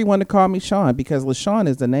allow everyone to call me Sean, because LaShawn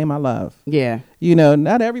is the name I love. Yeah.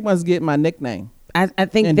 Not everyone's getting my nickname. I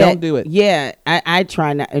think and that, don't do it. Yeah, I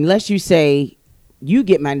try not, unless you say you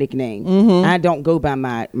get my nickname. I don't go by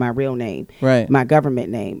my real name, right? My government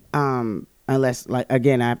name. Unless, like,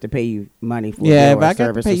 again, I have to pay you money for if I service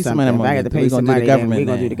got to pay or you something. some money, if I got to pay you some money, then we're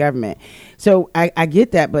gonna do the government. So I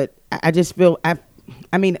get that, but I just feel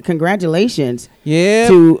I mean, congratulations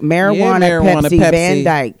to Marijuana Pepsi Van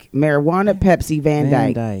Dyke. Marijuana Pepsi Van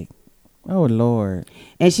Dyke. Oh Lord!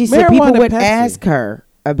 And she said people would ask her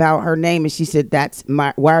about her name, and she said,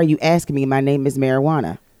 why are you asking me? My name is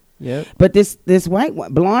Marijuana. Yep. But this white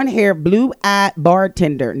one, blonde hair, blue eyed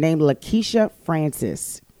bartender named Lakeisha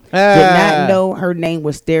Francis did not know her name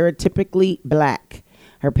was stereotypically black.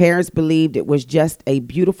 Her parents believed it was just a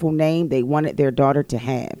beautiful name they wanted their daughter to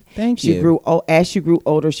have. Thank you. As she grew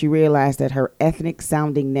older, she realized that her ethnic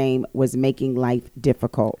sounding name was making life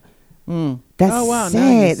difficult. That's Oh, wow, now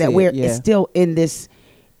you sad see that it, we're yeah. still in this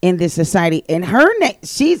society. And her name,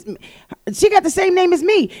 she got the same name as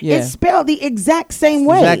me. Yeah. It's spelled the exact same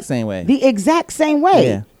way. Exact same way. The exact same way.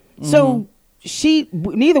 Yeah. So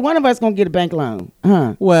neither one of us gonna get a bank loan,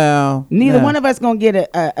 huh? Well, Neither no. one of us gonna get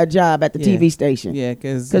a job at the Yeah. TV station. Yeah,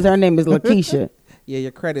 because her name is Lakeisha. yeah,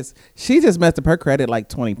 your credits. She just messed up her credit like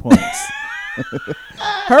 20 points.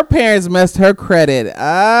 Her parents messed her credit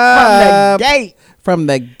up From the gate. From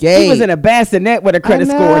the gate. She was in a bassinet with a credit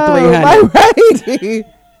I score of know, 300. Right?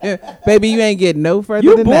 Yeah. Baby, you ain't getting no further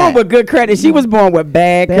You than born that. with good credit. She was born with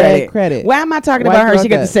bad credit. Why am I talking Why about her? you She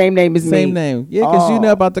got that? the same name as me. Same name. Yeah, because you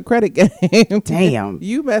know about the credit game. Damn.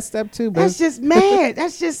 You messed up too, bro. That's just mad.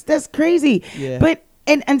 That's crazy. Yeah. But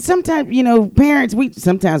and sometimes, parents,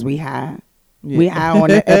 we high. Yeah. We high on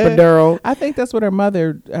the epidural. I think that's what her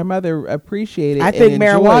mother appreciated. I and think enjoyed.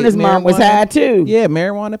 marijuana's mom was high too. Yeah,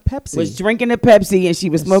 marijuana Pepsi. Was drinking the Pepsi and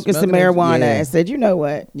she was smoking some smoking it, marijuana yeah. and said, you know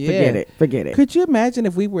what? Yeah. Forget it. Could you imagine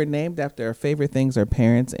if we were named after our favorite things our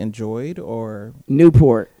parents enjoyed? Or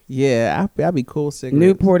Newport. yeah, I'd be cool. Cigarettes.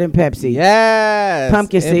 Newport and Pepsi. Yes.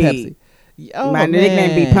 Pumpkin and seed. Pepsi. Oh, My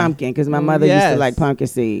nickname be man. Pumpkin because my mother used to like pumpkin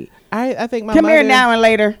seed. I think my Come mother, here now and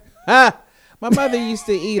later. My mother used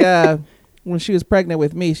to eat when she was pregnant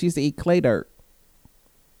with me. She used to eat clay dirt.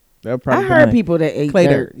 I heard people that ate clay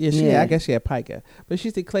dirt. Yeah, I guess she had pica, but she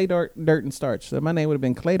used to eat clay dirt and starch. So my name would have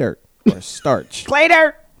been Clay Dirt or Starch. Clay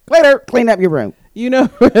dirt. Clean up your room. You know,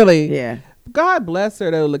 really. Yeah. God bless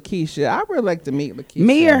her though, Lakeisha. I would like to meet Lakeisha.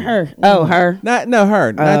 Me or her? Oh, her. Her,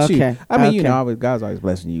 not you. okay. I mean, Okay. God's always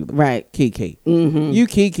blessing you, Right. Kiki. Mm-hmm. You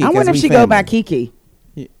Kiki. I 'cause wonder if we she family. go by Kiki.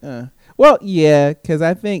 Well, yeah, because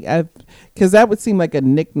I think because that would seem like a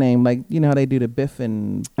nickname, like you know how they do the Biff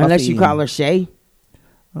and Buffy. Unless you call her Shay.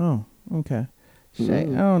 Oh, okay. Shay, I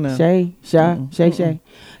don't know. Shay.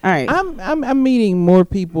 All right. I'm meeting more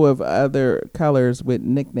people of other colors with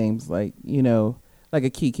nicknames like like a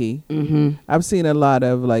Kiki. Mm-hmm. I've seen a lot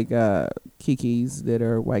of like Kikis that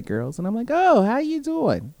are white girls, and I'm like, oh, how you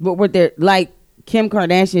doing? But what they're like, Kim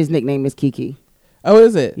Kardashian's nickname is Kiki. Oh,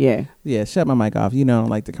 is it? Yeah. Yeah. Shut my mic off. You know I don't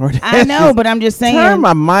like the Kardashians. I know, but I'm just saying. Turn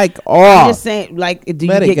my mic off. I'm just saying, like, do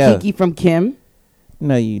Let you it get go. Kiki from Kim?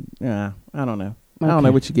 No, I don't know. I don't Okay.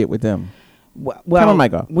 know what you get with them. Well, Turn my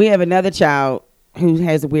mic off. we have another child who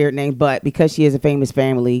has a weird name, but because she is a famous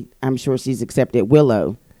family, I'm sure she's accepted.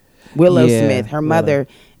 Willow Yeah, Smith. Her Willow. mother,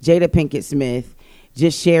 Jada Pinkett Smith,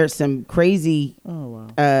 just shared some crazy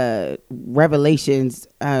revelations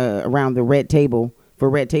around the Red Table for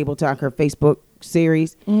Red Table Talk, her Facebook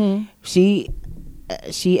series. Mm-hmm.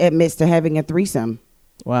 She admits to having a threesome.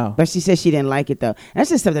 Wow. But she says she didn't like it though.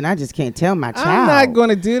 That's just something I just can't tell my child. I'm not going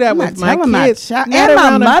to do that I'm with not telling my kids. child. Not And my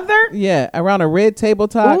around mother? Yeah, around a Red Table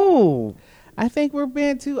Talk. Ooh. I think we're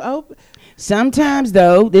being too open. Sometimes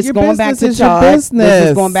though, this Your going back business to is your Todd. This business.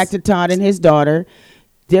 is going back to Todd and his daughter.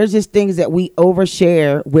 There's just things that we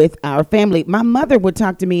overshare with our family. My mother would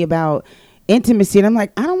talk to me about intimacy, and I'm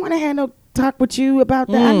like, I don't want to have no talk with you about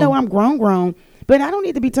that. I know I'm grown, but I don't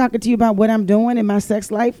need to be talking to you about what I'm doing in my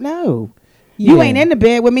sex life. No. You Yeah. ain't in the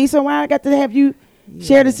bed with me, so why I got to have you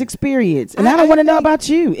share this experience? And I don't want to know about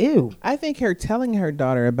you. Ew. I think her telling her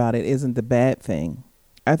daughter about it isn't the bad thing.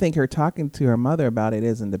 I think her talking to her mother about it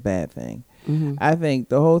isn't the bad thing. Mm-hmm. I think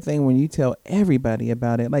the whole thing when you tell everybody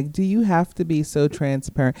about it, like, do you have to be so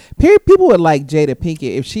transparent? People would like Jada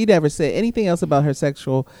Pinkett if she never said anything else about her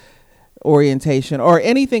sexual orientation or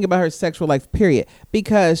anything about her sexual life, period,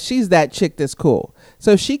 because she's that chick that's cool.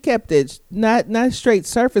 So she kept it not straight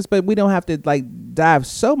surface, but we don't have to like dive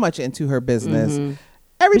so much into her business. Mm-hmm.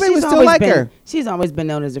 Everybody would She's still always like been- her. She's always been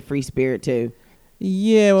known as a free spirit too.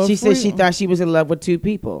 Yeah, well, She said she thought she was in love with two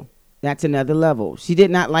people. That's another level. She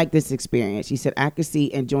did not like this experience. She said, I could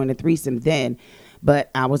see enjoying a threesome then,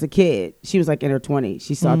 but I was a kid. She was like in her 20s.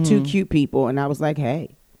 She saw two cute people, and I was like,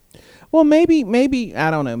 hey. Well, maybe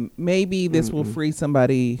I don't know. Maybe this will free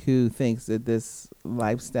somebody who thinks that this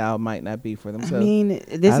lifestyle might not be for them. So I mean,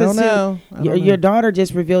 this I don't is know. I don't your know. daughter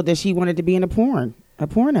just revealed that she wanted to be in a porno.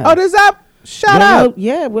 Oh, does that? Shut Willow, up.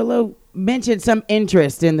 Yeah, Willow mentioned some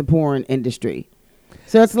interest in the porn industry.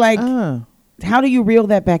 So it's like, how do you reel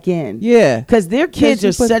that back in? Yeah. Because their kids you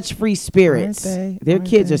are put- such free spirits. Aren't they? Their Aren't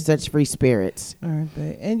kids they? are such free spirits. Aren't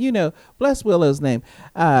they? And bless Willow's name.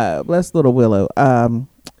 Bless little Willow.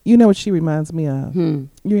 You know what she reminds me of? You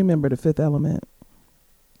remember The Fifth Element?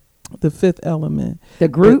 The Fifth Element. The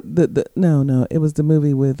group? No. It was the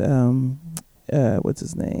movie with what's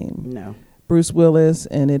his name? No. Bruce Willis,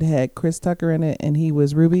 and it had Chris Tucker in it, and he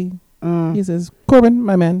was Ruby. Mm. He says, Corbin,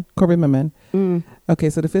 my man. Mm. Okay,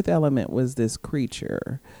 so the Fifth Element was this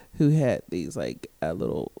creature who had these like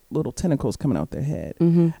little tentacles coming out their head.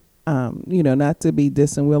 Mm-hmm. not to be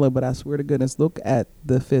dissing Willow, but I swear to goodness, look at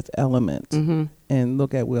The Fifth Element and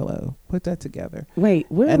look at Willow. Put that together. Wait,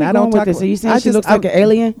 where are And we I going don't with this? talk- Are you saying I she just- looks like an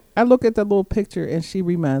alien? I look at the little picture and she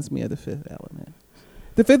reminds me of The Fifth Element.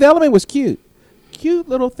 The Fifth Element was cute. Cute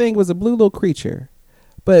little thing, was a blue little creature.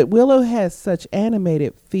 But Willow has such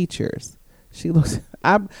animated features. She looks,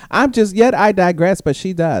 I'm just, yet I digress, but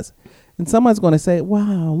she does. And someone's going to say,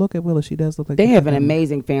 wow, look at Willow. She does look like They the have Fifth an Element.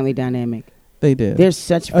 amazing family dynamic. They do. There's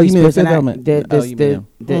such Oh, you mean The Fifth personality- Element?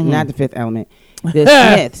 Not The Fifth Element.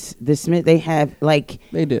 The Smith, they have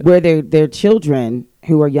They do. where their children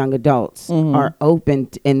who are young adults are open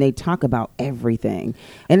and they talk about everything.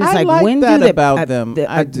 And it's I like, like when that do they, about them.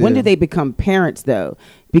 I when do. do they become parents though?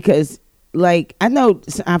 Because like I know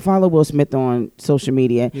I follow Will Smith on social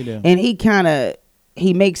media, You do. and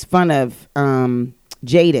he makes fun of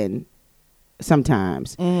Jaden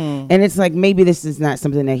sometimes, and it's like maybe this is not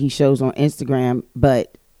something that he shows on Instagram,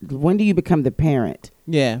 but when do you become the parent?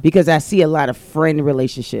 Yeah. Because I see a lot of friend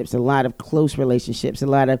relationships, a lot of close relationships, a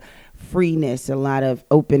lot of freeness, a lot of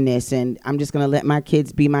openness, and I'm just going to let my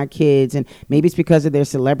kids be my kids, and maybe it's because of their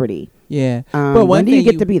celebrity. Yeah. But one when do you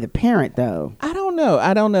thing get to be the parent though? I don't know.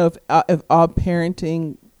 I don't know if all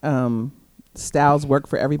parenting styles work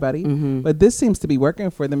for everybody, but this seems to be working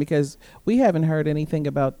for them because we haven't heard anything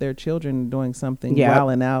about their children doing something Yep.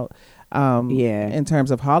 wilding out. In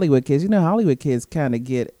terms of Hollywood kids, Hollywood kids kind of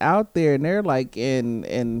get out there and they're like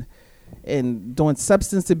in doing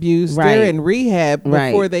substance abuse. Right. They're in rehab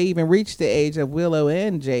Right. before they even reach the age of Willow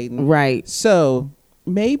and Jaden. Right. So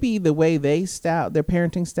maybe the way their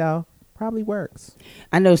parenting style probably works.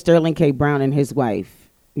 I know Sterling K. Brown and his wife.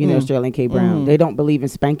 You know Sterling K. Brown. They don't believe in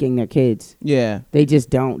spanking their kids. Yeah. They just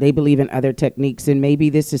don't. They believe in other techniques, and maybe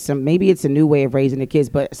maybe it's a new way of raising the kids.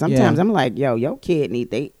 But sometimes I'm like, yo, your kid need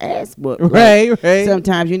they ass whooped. Right.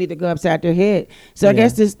 Sometimes you need to go upside their head. So I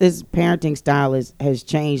guess this parenting style has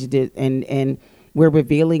changed it, and we're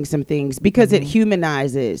revealing some things because it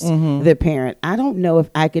humanizes the parent. I don't know if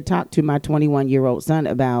I could talk to my 21-year-old son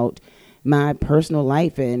about my personal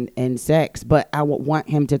life and sex, but I would want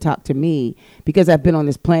him to talk to me because I've been on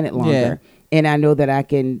this planet longer, and I know that I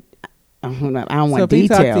can. I don't want if he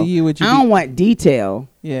detail. talked to you, would you I don't want detail.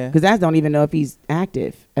 Yeah. Because I don't even know if he's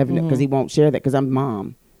active because he won't share that because I'm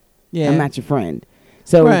mom. Yeah. I'm not your friend.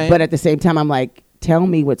 So, Right. but at the same time, I'm like, tell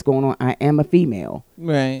me what's going on. I am a female.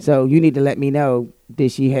 Right. So you need to let me know.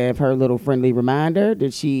 Did she have her little friendly reminder?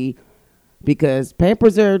 Because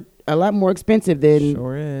Pampers are a lot more expensive than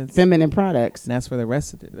Sure is. feminine products. And that's for the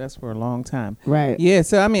rest of it. That's for a long time. Right. Yeah.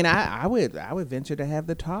 So I mean, I would venture to have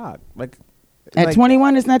the talk. At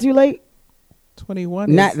 21, it's not too late.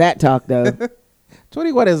 21. Not that talk though.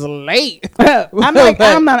 21 is late. I'm not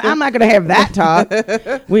gonna have that talk.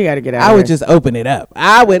 We got to get out. I of would here. just open it up.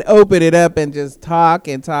 I would open it up and just talk,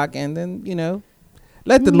 and then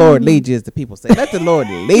let the Lord lead you, as the people say. Let the Lord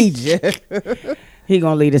lead you. He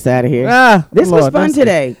gonna lead us out of here. This Lord, was fun that's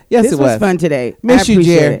today. Yes, this it was was fun today. Miss I you,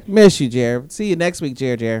 appreciate Jer. it. Miss you, Jer. See you next week,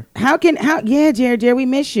 Jer. Jared, we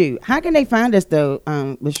miss you. How can they find us though,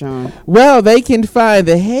 LaShawn? Well, they can find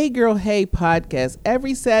the Hey Girl Hey podcast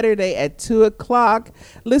every Saturday at 2:00.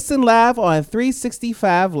 Listen live on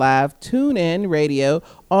 365 Live, TuneIn Radio,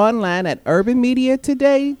 online at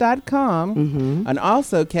urbanmediatoday.com, and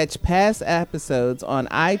also catch past episodes on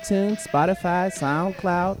iTunes, Spotify,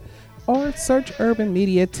 SoundCloud, or search Urban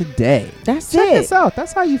Media Today. That's Check it. us out.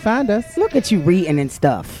 That's how you find us. Look at you reading and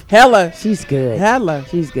stuff. Hella. She's good. Hella.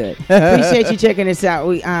 She's good. Appreciate you checking us out.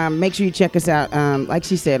 We make sure you check us out, like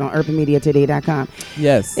she said, on urbanmediatoday.com.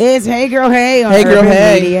 Yes. It's Hey Girl Hey on Hey Girl Urban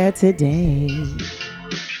Hey. Media Today.